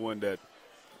 And that's the one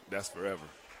that's forever.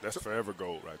 That's forever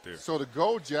gold right there. So the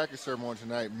gold jacket ceremony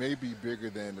tonight may be bigger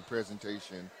than the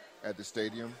presentation at the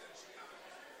stadium.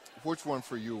 Which one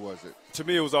for you was it? To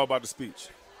me, it was all about the speech.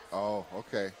 Oh,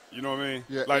 okay. You know what I mean?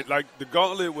 Yeah. Like the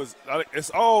gauntlet was. It's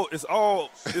all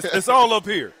up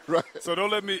here. Right. So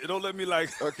don't let me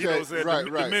like okay. You know what I'm saying? Right.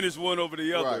 Diminish one over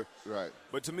the other. Right.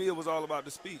 But to me, it was all about the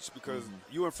speech because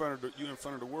you in front of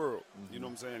the world. You know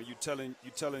what I'm saying? You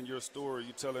telling your story.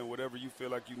 You telling whatever you feel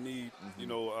like you need. You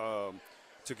know.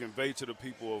 To convey to the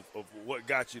people of what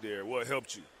got you there, what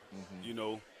helped you, you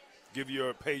know,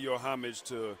 pay your homage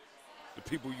to the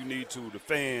people you need to, the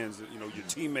fans, you know, your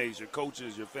teammates, your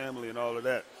coaches, your family, and all of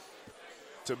that.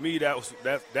 To me,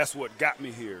 that's what got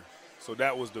me here. So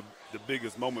that was the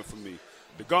biggest moment for me.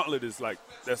 The gauntlet is like,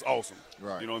 that's awesome.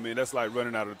 Right. You know what I mean? That's like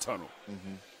running out of the tunnel.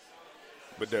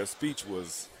 But that speech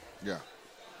was,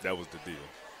 that was the deal.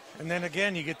 And then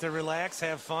again, you get to relax,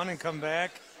 have fun, and come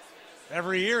back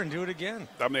every year and do it again.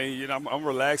 I mean, you know, I'm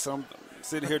relaxed. I'm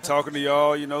sitting here talking to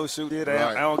y'all, you know, shoot it.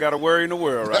 I don't got to worry in the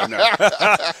world right now.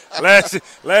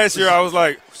 last year I was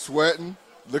like sweating,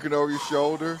 looking over your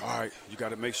shoulder. All right, you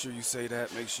got to make sure you say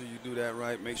that. Make sure you do that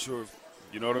right. Make sure,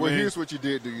 you know what I mean? Well, here's what you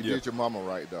did. You did your mama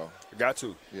right, though. Got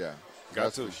to. Yeah.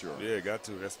 Got to. For sure. Yeah, got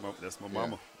to. That's my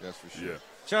mama. That's for sure. Yeah.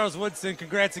 Charles Woodson,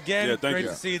 congrats again. Yeah, thank Great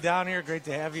you. to see you down here. Great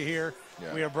to have you here.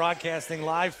 Yeah. We are broadcasting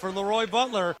live for LeRoy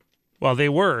Butler. Well, they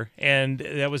were, and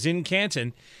that was in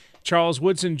Canton. Charles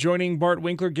Woodson joining Bart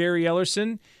Winkler, Gary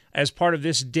Ellerson, as part of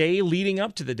this day leading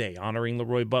up to the day, honoring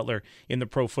LeRoy Butler in the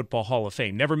Pro Football Hall of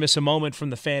Fame. Never miss a moment from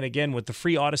the Fan again. With the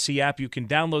free Odyssey app, you can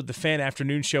download the Fan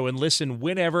Afternoon Show and listen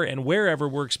whenever and wherever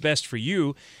works best for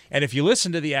you. And if you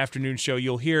listen to the afternoon show,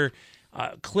 you'll hear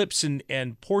clips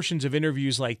and portions of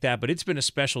interviews like that. But it's been a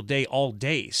special day all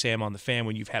day, Sam, on the Fan,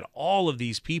 when you've had all of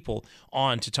these people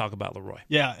on to talk about LeRoy.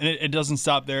 Yeah, and it doesn't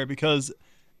stop there because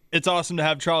it's awesome to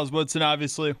have Charles Woodson,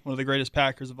 obviously, one of the greatest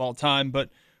Packers of all time. But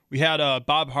we had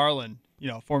Bob Harlan, you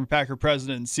know, former Packer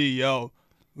president and CEO,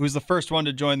 who was the first one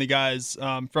to join the guys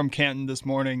from Canton this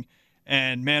morning.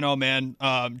 And man, oh man,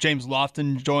 James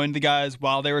Lofton joined the guys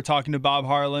while they were talking to Bob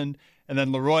Harlan. And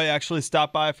then LeRoy actually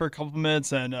stopped by for a couple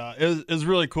minutes, and it was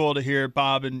really cool to hear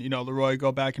Bob and, you know, LeRoy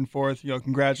go back and forth, you know,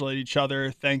 congratulate each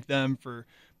other, thank them for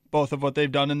both of what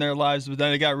they've done in their lives. But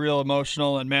then it got real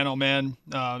emotional, and man, oh man,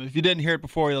 if you didn't hear it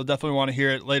before, you'll definitely want to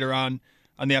hear it later on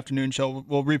the afternoon show.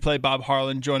 We'll replay Bob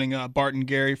Harlan joining Bart and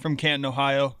Gary from Canton,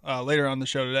 Ohio, later on the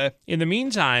show today. In the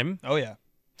meantime, oh yeah,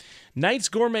 Knight's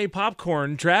Gourmet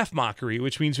Popcorn Draft Mockery,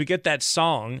 which means we get that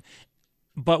song.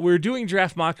 But we're doing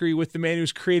Draft Mockery with the man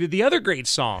who's created the other great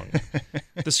song,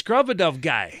 the Scrub-a-Dub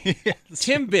guy,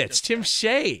 Tim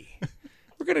Shea.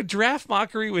 We're going to Draft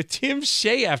Mockery with Tim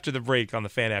Shea after the break on the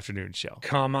Fan Afternoon Show.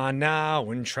 Come on now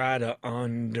and try to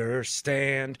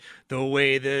understand the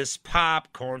way this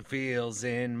popcorn feels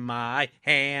in my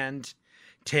hand.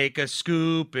 Take a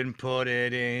scoop and put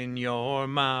it in your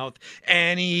mouth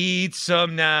and eat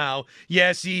some now.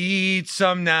 Yes, eat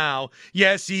some now.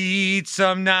 Yes, eat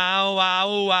some now.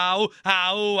 Ow, ow,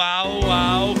 ow, ow,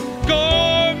 ow.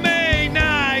 Gourmet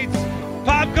Nights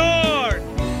popcorn.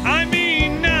 I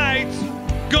mean Nights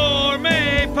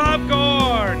Gourmet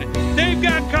popcorn. They've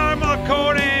got caramel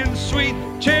corn and sweet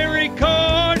cherry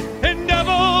corn and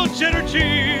double cheddar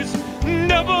cheese.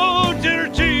 Double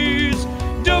cheddar cheese.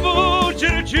 Double cheddar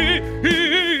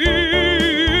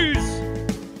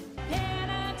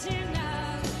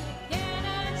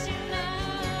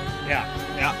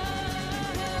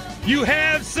you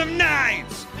have some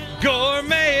Knights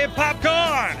Gourmet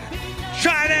popcorn.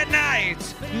 Try that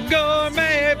Knights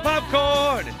Gourmet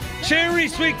popcorn. Cherry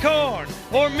sweet corn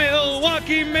or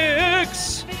Milwaukee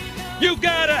mix. You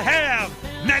gotta have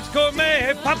Knights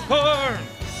Gourmet popcorn.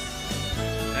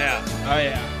 Yeah. Oh,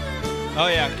 yeah. Oh,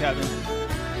 yeah, Kevin.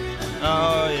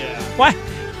 Oh, yeah. What?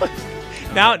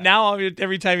 Now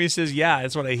every time he says yeah,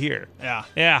 that's what I hear. Yeah.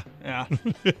 Yeah. Yeah.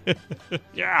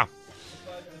 Yeah.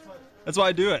 That's why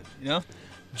I do it, you know?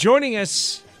 Joining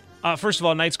us, first of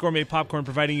all, Knight's Gourmet Popcorn,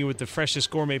 providing you with the freshest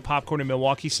gourmet popcorn in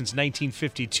Milwaukee since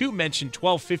 1952. Mention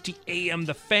 1250 AM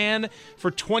The Fan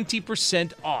for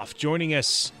 20% off. Joining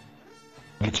us.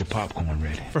 Get your popcorn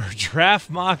ready. For Draft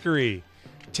Mockery,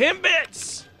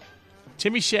 Timbits,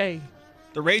 Timmy Shea.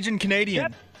 The Raging Canadian.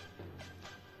 Yep.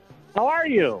 How are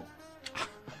you?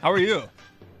 How are you?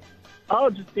 Oh,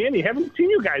 just Danny. Haven't seen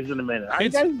you guys in a minute. How you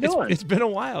guys doing? It's been a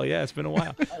while. Yeah, it's been a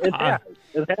while. It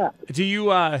has. Do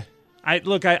you?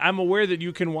 I'm aware that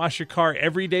you can wash your car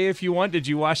every day if you want. Did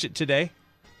you wash it today?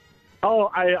 Oh,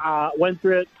 I went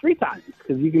through it 3 times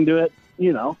because you can do it,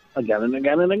 again and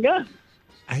again and again.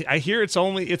 I hear it's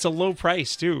a low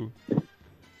price too.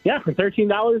 Yeah, for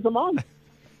 $13 a month.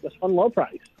 Just one low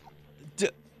price. Do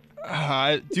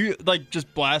you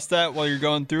just blast that while you're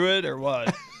going through it, or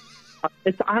what?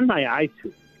 It's on my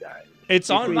iTunes, guys.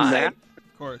 It's on mine.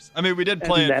 Of course. I mean, we did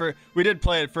play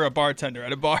it for a bartender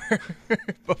at a bar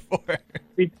before.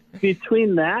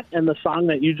 Between that and the song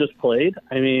that you just played,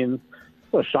 I mean,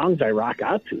 what songs I rock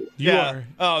out to.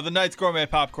 Oh, the Knight's Gourmet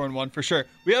Popcorn one for sure.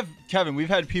 We've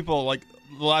had people like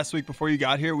the last week before you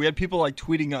got here. We had people like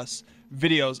tweeting us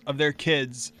videos of their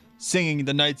kids singing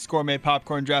the Knight's Gourmet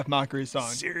Popcorn Draft Mockery song.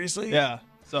 Seriously? Yeah.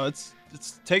 So it's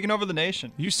taking over the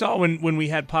nation. You saw when we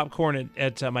had popcorn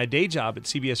at my day job at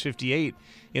CBS 58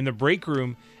 in the break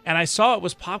room, and I saw it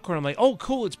was popcorn. I'm like, oh,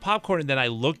 cool, it's popcorn. And then I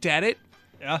looked at it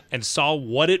and saw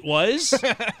what it was,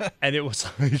 and it was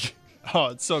like... Oh,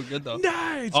 it's so good, though.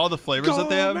 Nice. All the flavors that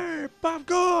they have. Popcorn.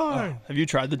 Oh, have you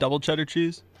tried the double cheddar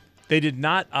cheese? They did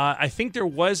not. I think there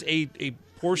was a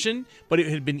portion, but it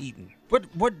had been eaten.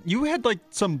 What you had like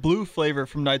some blue flavor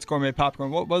from Knight's Gourmet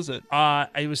Popcorn. What was it?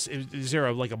 Is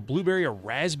there like a blueberry or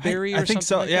raspberry or something? I think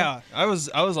so. Like that? I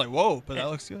was like, whoa, but that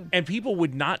looks good. And people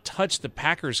would not touch the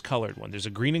Packers colored one. There's a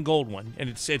green and gold one, and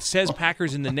it says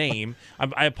Packers in the name.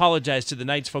 I apologize to the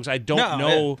Knights folks. I don't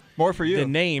know more for you the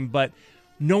name, but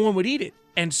no one would eat it.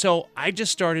 And so I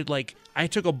just started I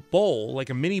took a bowl, like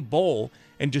a mini bowl,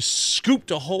 and just scooped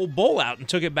a whole bowl out and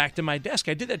took it back to my desk.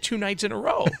 I did that 2 nights in a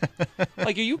row.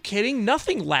 Like, are you kidding?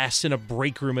 Nothing lasts in a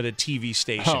break room at a TV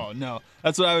station. Oh, no.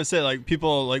 That's what I would say. Like,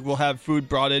 people will have food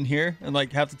brought in here, and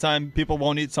half the time people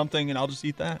won't eat something, and I'll just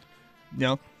eat that.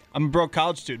 I'm a broke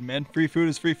college student, man. Free food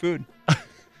is free food.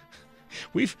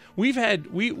 We've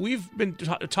been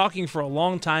talking for a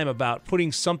long time about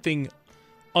putting something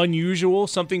unusual,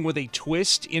 something with a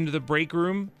twist into the break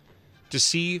room to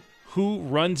see who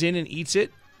runs in and eats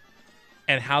it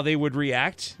and how they would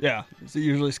react. Yeah. Is it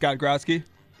usually Scott Grotsky?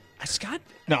 Scott?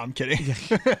 No, I'm kidding.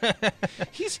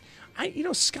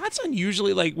 Scott's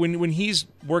unusually when he's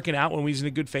working out, when he's in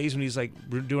a good phase, when he's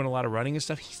doing a lot of running and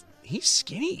stuff, he's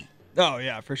skinny. Oh,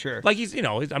 yeah, for sure. He's,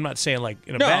 I'm not saying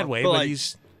in a bad way, but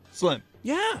he's slim.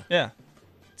 Yeah. Yeah.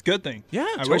 It's a good thing.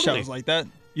 Yeah, I wish I was like that.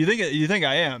 You think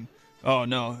I am? Oh,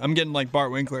 no. I'm getting like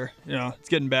Bart Winkler. It's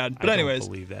getting bad. But anyways,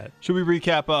 don't believe that. Should we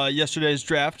recap yesterday's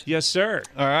draft? Yes, sir.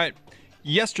 All right.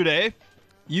 Yesterday,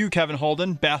 you, Kevin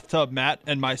Holden, Bathtub Matt,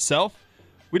 and myself,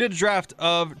 we did a draft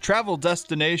of travel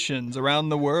destinations around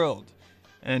the world.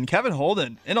 And Kevin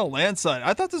Holden, in a landslide,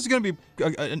 I thought this was going to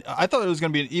be I thought it was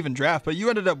going to be an even draft, but you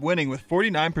ended up winning with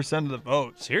 49% of the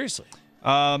vote. Seriously?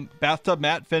 Bathtub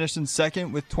Matt finished in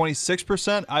second with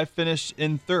 26%. I finished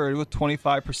in third with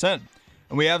 25%.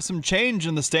 And we have some change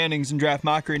in the standings in Draft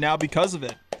Mockery now because of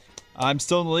it. I'm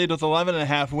still in the lead with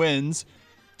 11.5 wins.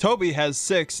 Toby has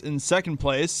 6 in second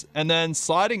place. And then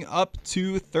sliding up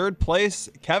to third place,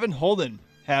 Kevin Holden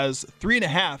has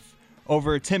 3.5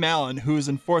 over Tim Allen, who's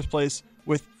in fourth place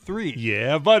with 3.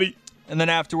 Yeah, buddy. And then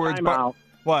afterwards... Time out.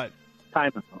 What?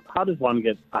 Time out. How does one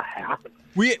get a half?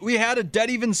 We had a dead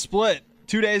even split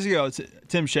 2 days ago,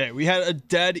 Tim Shea. We had a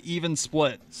dead even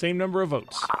split. Same number of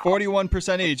votes.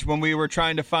 41% each when we were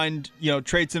trying to find,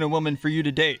 traits in a woman for you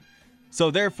to date. So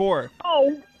therefore...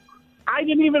 Oh, I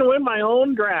didn't even win my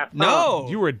own draft. No.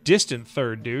 You were a distant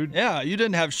third, dude. Yeah, you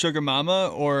didn't have Sugar Mama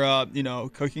or,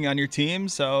 cooking on your team,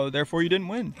 so therefore you didn't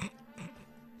win.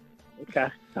 Okay.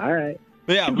 All right.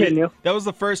 But yeah, continue. That was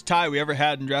the first tie we ever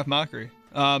had in Draft Mockery.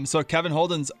 So Kevin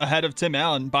Holden's ahead of Tim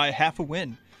Allen by half a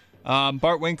win.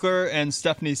 Bart Winkler and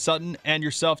Stephanie Sutton and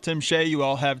yourself, Tim Shea, you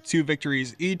all have 2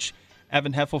 victories each.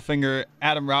 Evan Heffelfinger,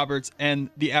 Adam Roberts, and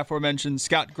the aforementioned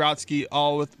Scott Grotzky,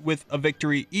 all with a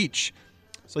victory each.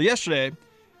 So yesterday,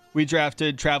 we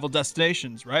drafted travel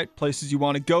destinations, right? Places you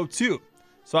want to go to.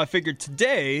 So I figured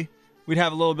today we'd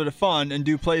have a little bit of fun and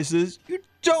do places you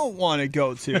don't want to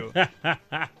go to.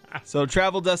 So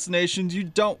travel destinations you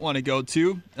don't want to go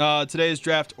to. Today's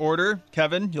draft order,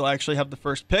 Kevin, you'll actually have the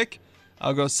first pick.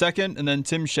 I'll go second, and then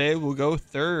Tim Shea will go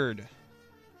third.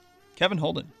 Kevin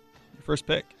Holden, your first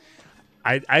pick.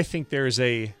 I think there's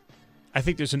an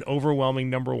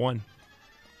overwhelming number one.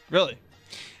 Really?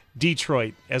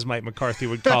 Detroit, as Mike McCarthy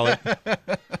would call it.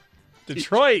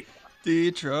 Detroit,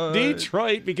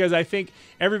 because I think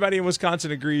everybody in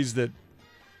Wisconsin agrees that,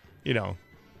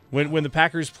 when the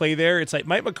Packers play there, it's like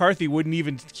Mike McCarthy wouldn't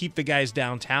even keep the guys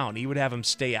downtown. He would have them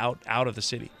stay out of the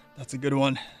city. That's a good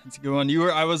one.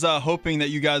 I was hoping that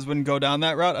you guys wouldn't go down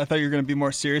that route. I thought you were going to be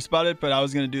more serious about it, but I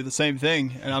was going to do the same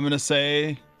thing, and I'm going to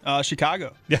say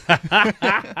Chicago.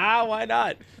 Why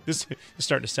not? This is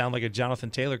starting to sound like a Jonathan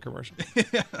Taylor commercial.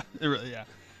 Yeah.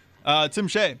 Tim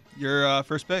Shea, your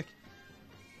first pick.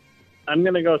 I'm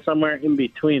going to go somewhere in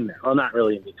between there. Well, not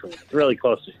really in between. It's really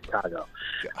close to Chicago.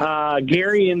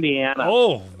 Gary, Indiana.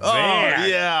 Oh, man. Oh,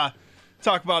 yeah.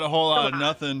 Talk about a whole lot of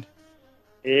nothing.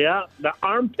 Yeah, the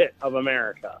armpit of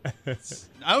America.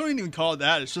 I don't even call it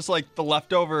that. It's just like the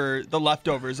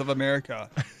leftovers of America,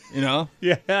 Yeah,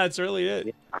 that's really it.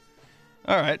 Yeah.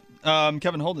 All right.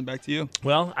 Kevin Holden, back to you.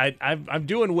 Well, I'm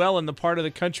doing well in the part of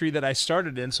the country that I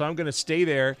started in, so I'm going to stay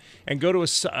there and go to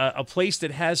a place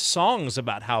that has songs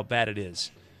about how bad it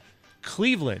is.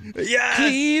 Cleveland. Yes!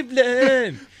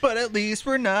 Cleveland. But at least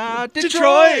we're not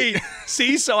Detroit.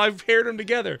 See, so I've paired them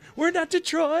together. We're not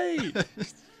Detroit.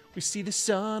 We see the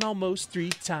sun almost 3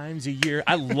 times a year.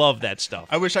 I love that stuff.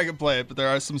 I wish I could play it, but there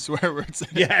are some swear words in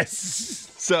it. Yes.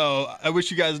 So I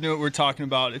wish you guys knew what we're talking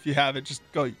about. If you have it, just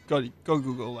go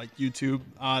Google like YouTube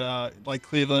on like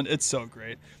Cleveland. It's so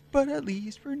great. But at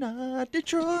least we're not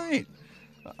Detroit.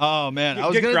 Oh man,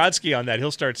 Get Grotzky on that.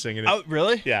 He'll start singing it. Oh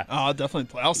really? Yeah. Oh, I'll definitely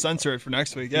play. I'll censor it for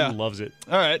next week. Yeah. He loves it.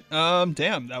 All right.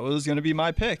 Damn, that was gonna be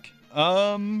my pick.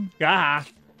 Sorry about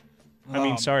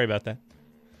that.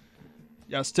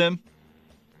 Yes, Tim.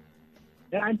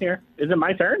 Yeah, I'm here. Is it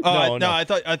my turn? Oh no. I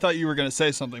thought you were gonna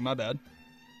say something. My bad.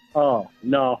 Oh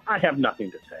no, I have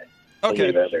nothing to say.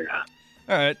 Okay. Believe it or not.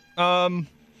 All right.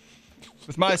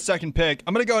 With my second pick,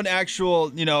 I'm gonna go an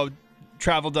actual,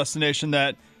 travel destination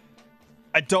that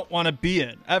I don't want to be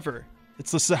in ever.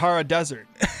 It's the Sahara Desert.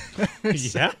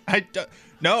 Yeah. I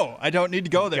don't need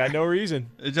to go there. Got no reason.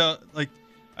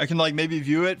 I can maybe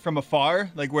view it from afar,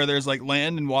 where there's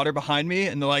land and water behind me,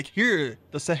 and they're like, here,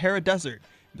 the Sahara Desert.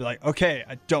 Be like, okay,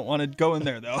 I don't want to go in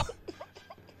there though.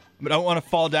 But I don't want to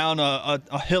fall down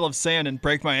a hill of sand and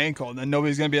break my ankle, and then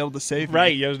nobody's gonna be able to save me.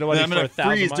 Right, there's nobody. I'm gonna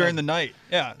freeze during the night.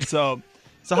 Yeah, so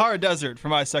Sahara Desert for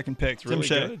my second pick. It's really Tim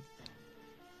Shea. good.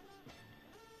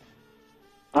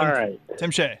 All right,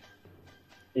 Tim Shea.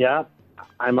 Yeah,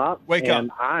 I'm up. Wake up.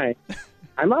 I'm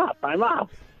up.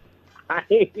 I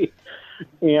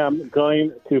am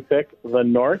going to pick the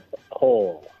North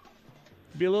Pole.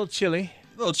 Be a little chilly.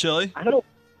 I don't.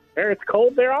 It's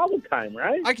cold there all the time,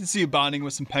 right? I can see you bonding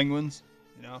with some penguins.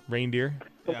 Reindeer.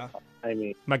 Yeah. I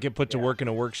mean, might get put to work in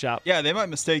a workshop. Yeah, they might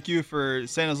mistake you for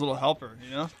Santa's little helper.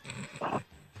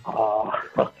 Oh,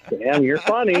 damn, you're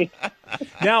funny.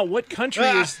 Now, what country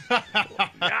is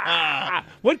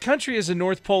the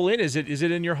North Pole in? Is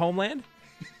it in your homeland?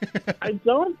 I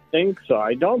don't think so.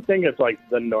 I don't think it's like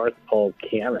the North Pole,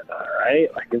 Canada, right?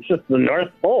 It's just the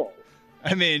North Pole.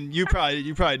 I mean, you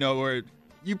probably know where.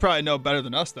 You probably know better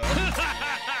than us, though.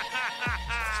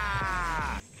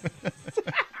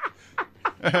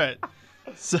 All right.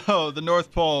 So the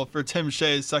North Pole for Tim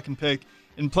Shea's second pick.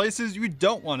 In places you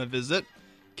don't want to visit,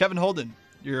 Kevin Holden,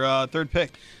 your third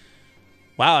pick.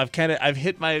 Wow, I've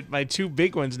hit my 2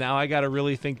 big ones now. I got to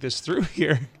really think this through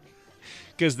here.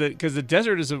 Because the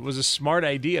desert was a smart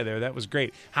idea there. That was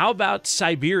great. How about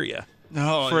Siberia?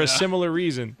 For a similar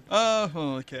reason.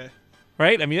 Oh, okay.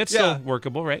 Right? I mean, that's still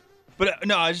workable, right? But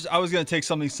no, I was going to take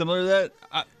something similar to that.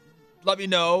 Let me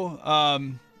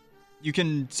know. You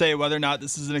can say whether or not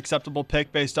this is an acceptable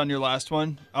pick based on your last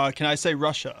one. Can I say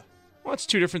Russia? Well, it's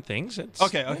 2 different things.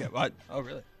 Okay. What? Oh,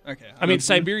 really? Okay. I mean,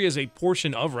 Siberia is a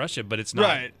portion of Russia, but it's not.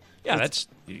 Right. Yeah,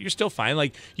 you're still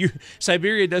fine.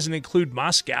 Siberia doesn't include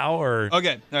Moscow or.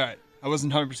 Okay. All right. I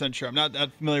wasn't 100% sure. I'm not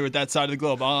that familiar with that side of the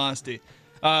globe, all honesty.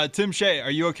 Tim Shea,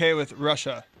 are you okay with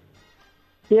Russia?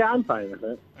 Yeah, I'm fine with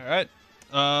it. All right.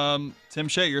 Tim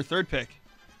Shea, your third pick.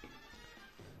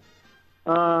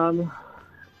 I'm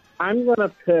going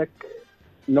to pick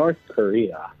North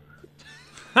Korea.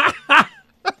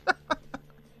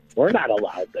 We're not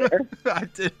allowed there.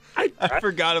 I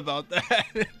forgot about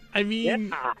that. I mean,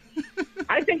 yeah.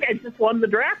 I think I just won the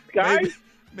draft, guys.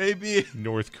 Maybe.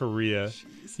 North Korea.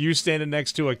 Jeez. You standing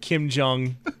next to a Kim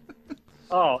Jong.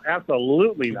 Oh,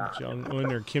 absolutely not. Kim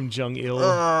Jong-un or Kim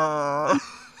Jong-il.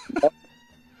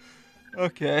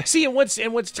 Okay. See, and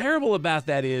what's terrible about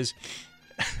that is,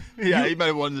 yeah, he might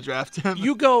have won the draft.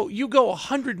 you go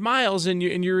 100 miles and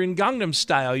you're in Gangnam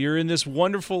Style. You're in this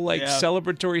wonderful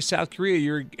celebratory South Korea.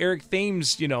 You're Eric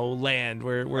Thames, land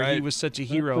where he was such a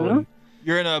hero. Mm-hmm. And,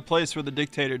 you're in a place where the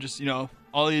dictator just,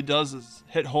 all he does is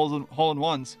hit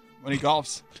hole-in-ones when he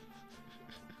golfs.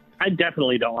 I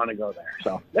definitely don't want to go there.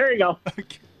 So there you go.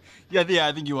 Okay. Yeah,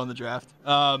 I think you won the draft.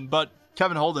 But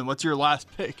Kevin Holden, what's your last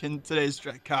pick in today's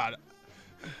draft? God,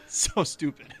 so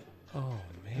stupid. Oh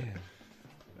man.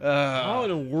 How in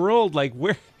the world? Like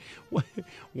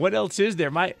what else is there?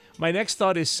 My next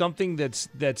thought is something that's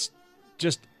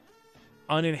just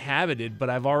uninhabited, but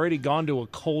I've already gone to a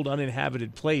cold,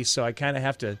 uninhabited place, so I kind of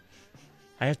have to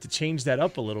change that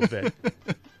up a little bit.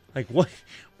 Like what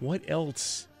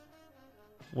else?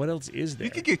 What else is there?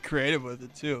 You could get creative with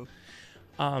it too.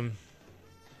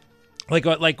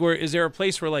 Like where is there a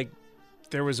place where like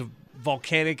there was a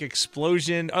volcanic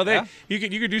explosion? Oh, you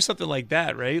could do something like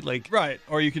that, right? Like right,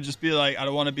 or you could just be like, I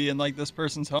don't want to be in like this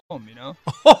person's home,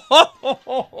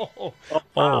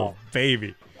 Oh,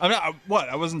 baby. I'm not. What?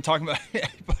 I wasn't talking about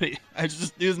anybody. I was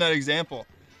just using that example.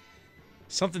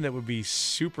 Something that would be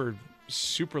super,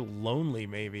 super lonely,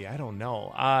 maybe. I don't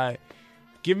know.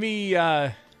 Give me.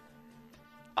 Oh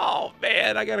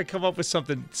man, I gotta come up with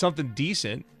something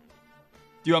decent.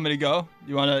 Do you want me to go?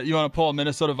 You want to pull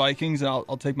Minnesota Vikings, and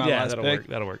I'll take my last pick.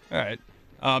 That'll work. All right.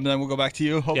 Then we'll go back to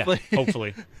you. Hopefully. Yeah,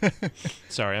 hopefully.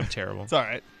 Sorry, I'm terrible. It's all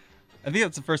right. I think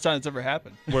that's the first time it's ever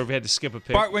happened. Where we had to skip a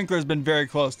pick. Bart Winkler's been very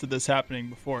close to this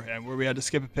happening beforehand, where we had to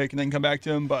skip a pick and then come back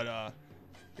to him. But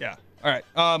yeah. All right.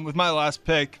 With my last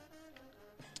pick,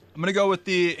 I'm gonna go with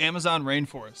the Amazon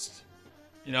rainforest.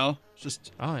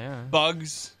 Just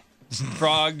bugs,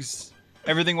 frogs.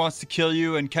 Everything wants to kill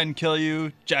you and can kill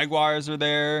you. Jaguars are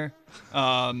there.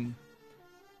 No,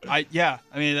 thank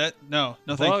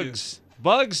you.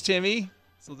 Bugs, Timmy.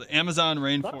 So the Amazon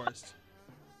rainforest.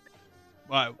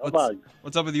 Wow.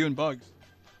 What's up with you and bugs?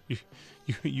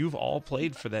 You've all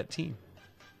played for that team.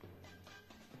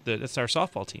 That's our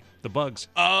softball team, the Bugs.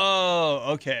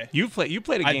 Oh, okay. You played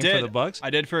a game for the Bugs.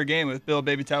 I did for a game with Bill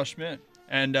Babytow Schmidt,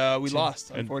 and we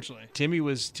lost, unfortunately. Timmy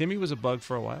was a Bug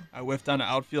for a while. I whiffed on an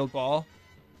outfield ball,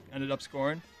 ended up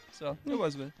scoring, so it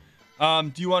was good.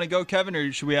 Do you want to go, Kevin,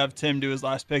 or should we have Tim do his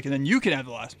last pick, and then you can have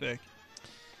the last pick?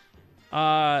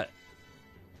 I'm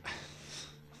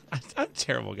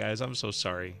terrible, guys. I'm so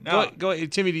sorry. No. Go,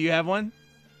 Timmy. Do you have one?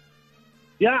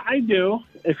 Yeah, I do.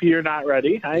 If you're not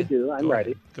ready, I do. I'm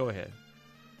ready. Go ahead.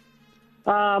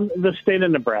 The state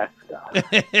of Nebraska.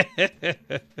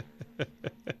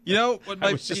 What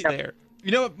might just there.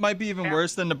 What might be even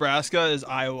worse than Nebraska is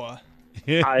Iowa.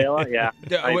 Iowa, yeah.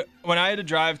 When I had to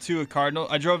drive to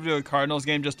I drove to a Cardinals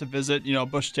game just to visit,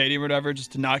 Busch Stadium or whatever,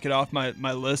 just to knock it off my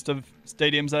list of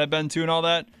stadiums that I've been to and all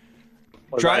that.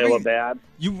 Was Iowa bad?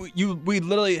 We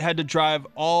literally had to drive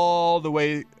all the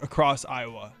way across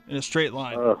Iowa in a straight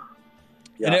line.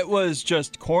 Yeah. And it was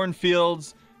just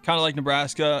cornfields, kind of like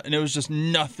Nebraska, and it was just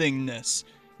nothingness.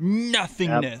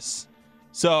 Yep.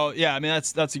 So, yeah, I mean,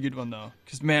 that's a good one, though.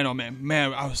 Because, man,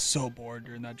 I was so bored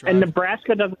during that drive. And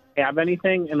Nebraska doesn't have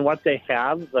anything, and what they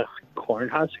have, the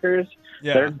Cornhuskers,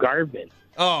 they're garbage.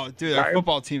 Oh, dude, our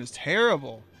football team is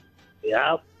terrible.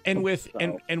 Yep. And with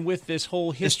this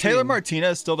whole history, is Taylor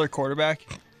Martinez still their quarterback?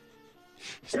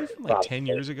 Isn't it from like 10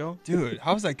 years ago? Dude,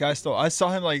 how is that guy still? I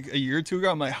saw him like a year or two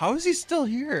ago. I'm like, how is he still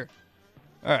here?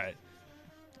 All right,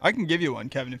 I can give you one,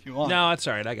 Kevin, if you want. No, that's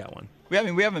all right. I got one.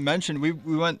 We haven't mentioned. We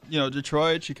went,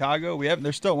 Detroit, Chicago.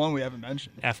 There's still one we haven't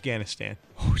mentioned. Afghanistan.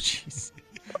 Oh, jeez.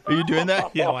 Are you doing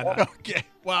that? Yeah, why not? Okay.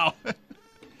 Wow.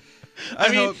 I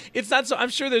mean, it's not so. I'm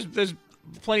sure there's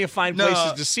plenty of fine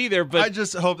places to see there, but I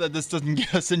just hope that this doesn't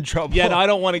get us in trouble. Yeah, no, I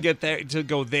don't want to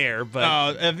go there.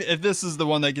 But if this is the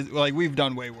one that gets, we've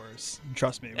done way worse.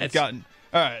 Trust me, we've gotten.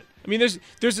 All right. I mean,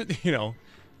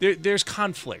 there's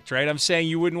conflict, right? I'm saying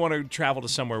you wouldn't want to travel to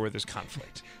somewhere where there's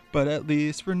conflict. But at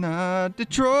least we're not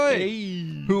Detroit,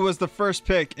 who was the first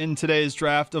pick in today's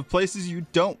draft of places you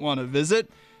don't want to visit.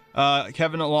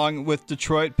 Kevin, along with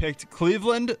Detroit, picked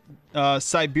Cleveland,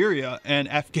 Siberia,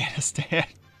 and Afghanistan.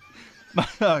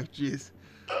 Oh, jeez.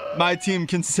 My team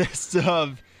consists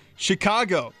of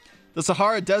Chicago, the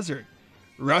Sahara Desert,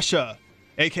 Russia,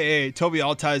 a.k.a. Toby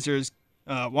Altizer's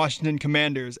Washington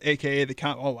Commanders, a.k.a.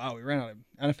 the Oh, wow, we ran out of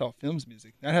NFL Films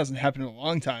music. That hasn't happened in a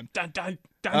long time. Dun, dun.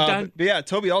 But yeah,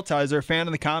 Toby Altizer, a fan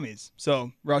of the commies.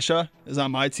 So Russia is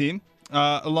on my team,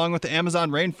 along with the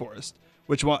Amazon rainforest,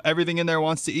 which everything in there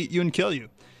wants to eat you and kill you.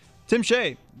 Tim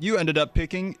Shea, you ended up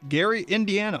picking Gary,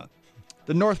 Indiana,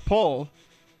 the North Pole,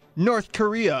 North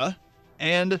Korea,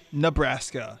 and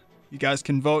Nebraska. You guys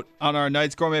can vote on our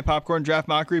Knight's Gourmet Popcorn Draft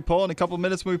Mockery poll in a couple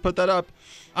minutes when we put that up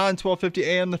on 1250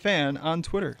 AM The Fan on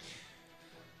Twitter.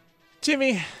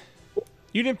 Timmy,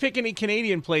 you didn't pick any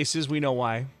Canadian places. We know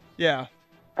why. Yeah.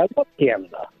 I love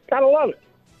Canada. Gotta love it.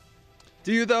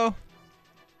 Do you, though?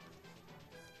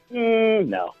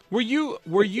 No. Were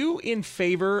you in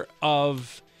favor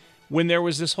of when there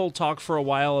was this whole talk for a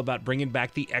while about bringing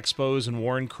back the Expos and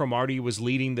Warren Cromartie was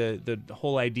leading the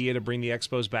whole idea to bring the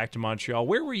Expos back to Montreal?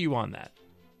 Where were you on that?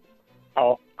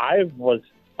 Oh, I was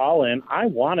all in. I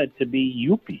wanted to be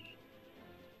Youppi.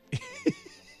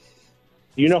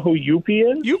 You know who Youppi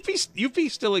is?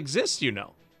 Youppi still exists, you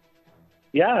know.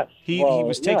 Yes. He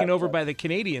was taken over by the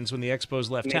Canadians when the Expos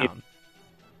left town.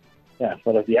 Yeah,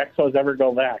 but if the Expos ever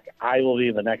go back, I will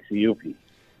be the next Youppi.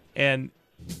 And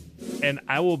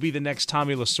I will be the next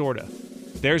Tommy Lasorda.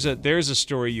 There's a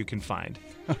story you can find.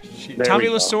 Oh, Tommy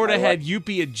Lasorda had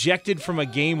Youppi ejected from a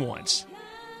game once.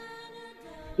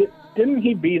 Didn't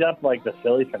he beat up like the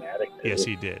Philly Fanatic? Yes,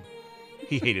 he did.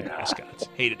 He hated mascots.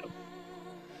 Hated them.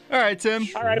 All right, Tim.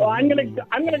 All right, well, I'm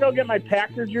gonna go get my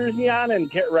Packer jersey on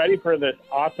and get ready for this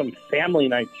awesome family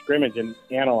night scrimmage and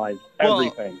analyze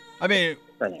everything. I mean,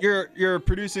 you're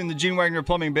producing the Gene Wagner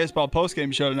Plumbing Baseball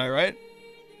postgame show tonight, right?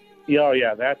 Oh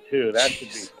yeah, that too. That should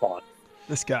be fun.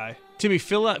 This guy, Timmy,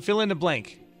 fill in the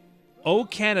blank. Oh,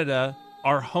 Canada,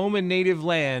 our home and native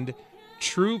land,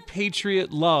 true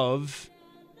patriot love.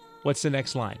 What's the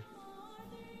next line?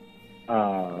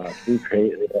 True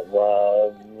patriot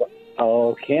love.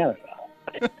 Oh, Canada.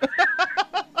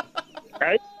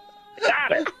 Right?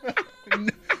 Got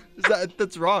it.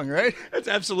 That's wrong, right? That's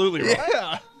absolutely wrong.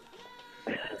 Yeah.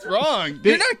 It's wrong.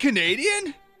 You're not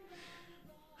Canadian?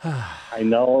 I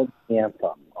know the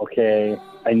anthem, okay?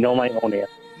 I know my own anthem.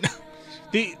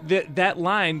 That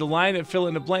line, the line at fill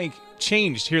in the blank,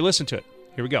 changed. Here, listen to it.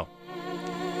 Here we go.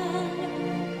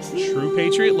 True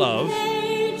patriot love.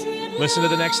 Listen to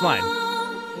the next line.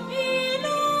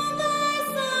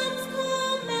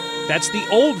 That's the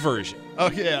old version. Oh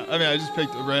yeah, I mean I just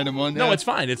picked a random one. No, yeah. it's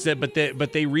fine. It's that,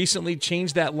 but they recently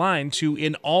changed that line to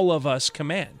 "In all of us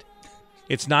command."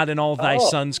 It's not "In all thy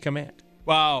sons command."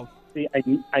 Wow. See,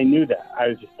 I knew that. I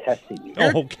was just testing you.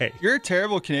 Okay. You're a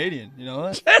terrible Canadian. You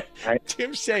know that?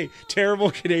 Tim Shea,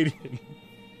 terrible Canadian.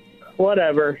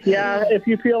 Whatever. Yeah, if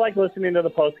you feel like listening to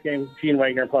the postgame Gene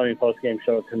Wagner Plumbing postgame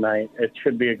show tonight, it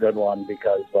should be a good one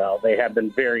because they have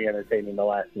been very entertaining the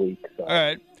last week. So. All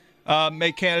right.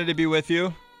 May Canada be with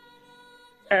you.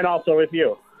 And also with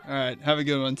you. All right. Have a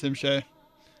good one, Tim Shea.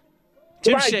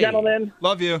 Tim Goodbye, Shea. Gentlemen.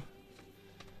 Love you.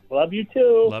 Love you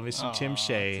too. Love you some Tim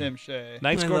Shea. Tim Shea.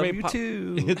 Knight's I Gourmet love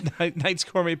you too. Knight's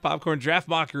Gourmet Popcorn Draft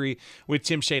Mockery with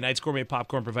Tim Shea. Knight's Gourmet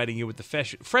Popcorn providing you with the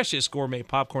freshest gourmet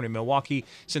popcorn in Milwaukee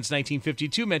since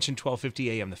 1952. Mention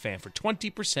 1250 AM The Fan for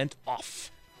 20% off.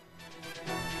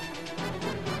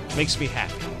 Makes me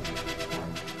happy.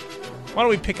 Why don't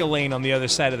we pick a lane on the other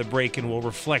side of the break and we'll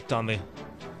reflect on the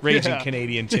raging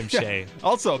Canadian Tim Shea.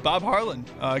 Also, Bob Harlan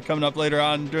coming up later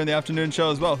on during the afternoon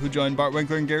show as well, who joined Bart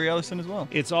Winkler and Gary Ellison as well.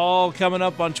 It's all coming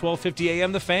up on 1250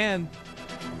 AM The Fan.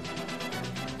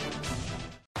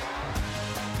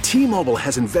 T-Mobile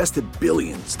has invested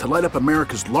billions to light up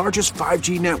America's largest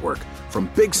 5G network,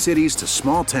 from big cities to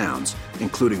small towns,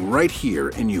 including right here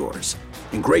in yours.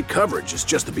 And great coverage is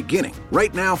just the beginning.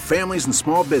 Right now, families and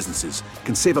small businesses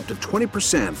can save up to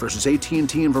 20% versus AT&T and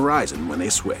Verizon when they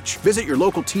switch. Visit your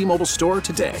local T-Mobile store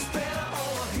today.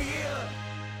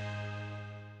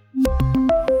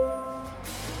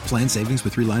 Plan savings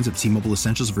with 3 lines of T-Mobile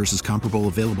Essentials versus comparable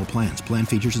available plans. Plan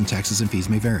features and taxes and fees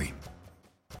may vary.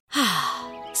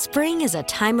 Spring is a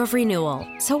time of renewal,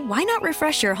 so why not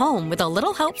refresh your home with a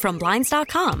little help from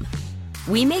Blinds.com?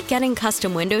 We make getting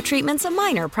custom window treatments a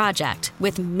minor project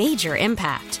with major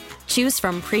impact. Choose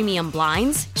from premium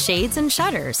blinds, shades, and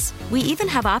shutters. We even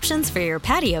have options for your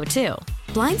patio, too.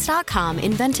 Blinds.com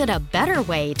invented a better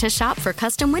way to shop for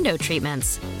custom window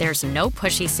treatments. There's no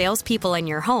pushy salespeople in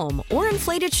your home or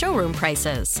inflated showroom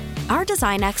prices. Our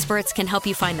design experts can help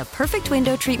you find the perfect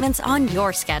window treatments on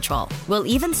your schedule. We'll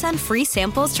even send free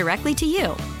samples directly to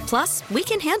you. Plus, we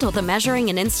can handle the measuring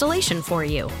and installation for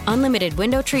you. Unlimited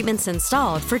window treatments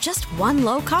installed for just one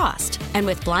low cost. And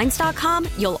with Blinds.com,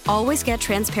 you'll always get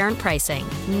transparent pricing.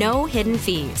 No hidden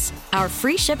fees. Our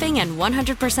free shipping and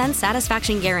 100%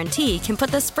 satisfaction guarantee can put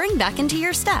the spring back into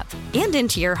your step and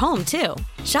into your home, too.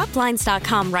 Shop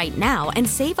Blinds.com right now and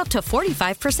save up to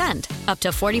 45%. Up to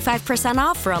 45%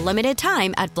 off for a limited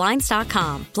time at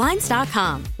Blinds.com.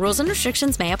 Blinds.com. Rules and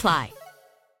restrictions may apply.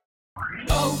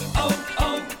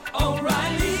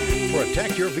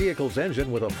 Protect your vehicle's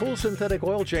engine with a full synthetic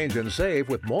oil change and save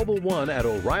with Mobile One at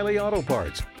O'Reilly Auto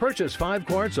Parts. Purchase 5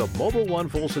 quarts of Mobile One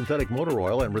full synthetic motor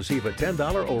oil and receive a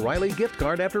 $10 O'Reilly gift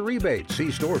card after rebate.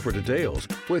 See store for details.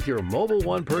 With your Mobile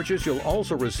One purchase, you'll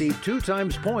also receive 2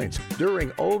 times points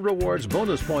during O Rewards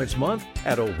Bonus Points Month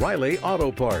at O'Reilly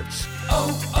Auto Parts.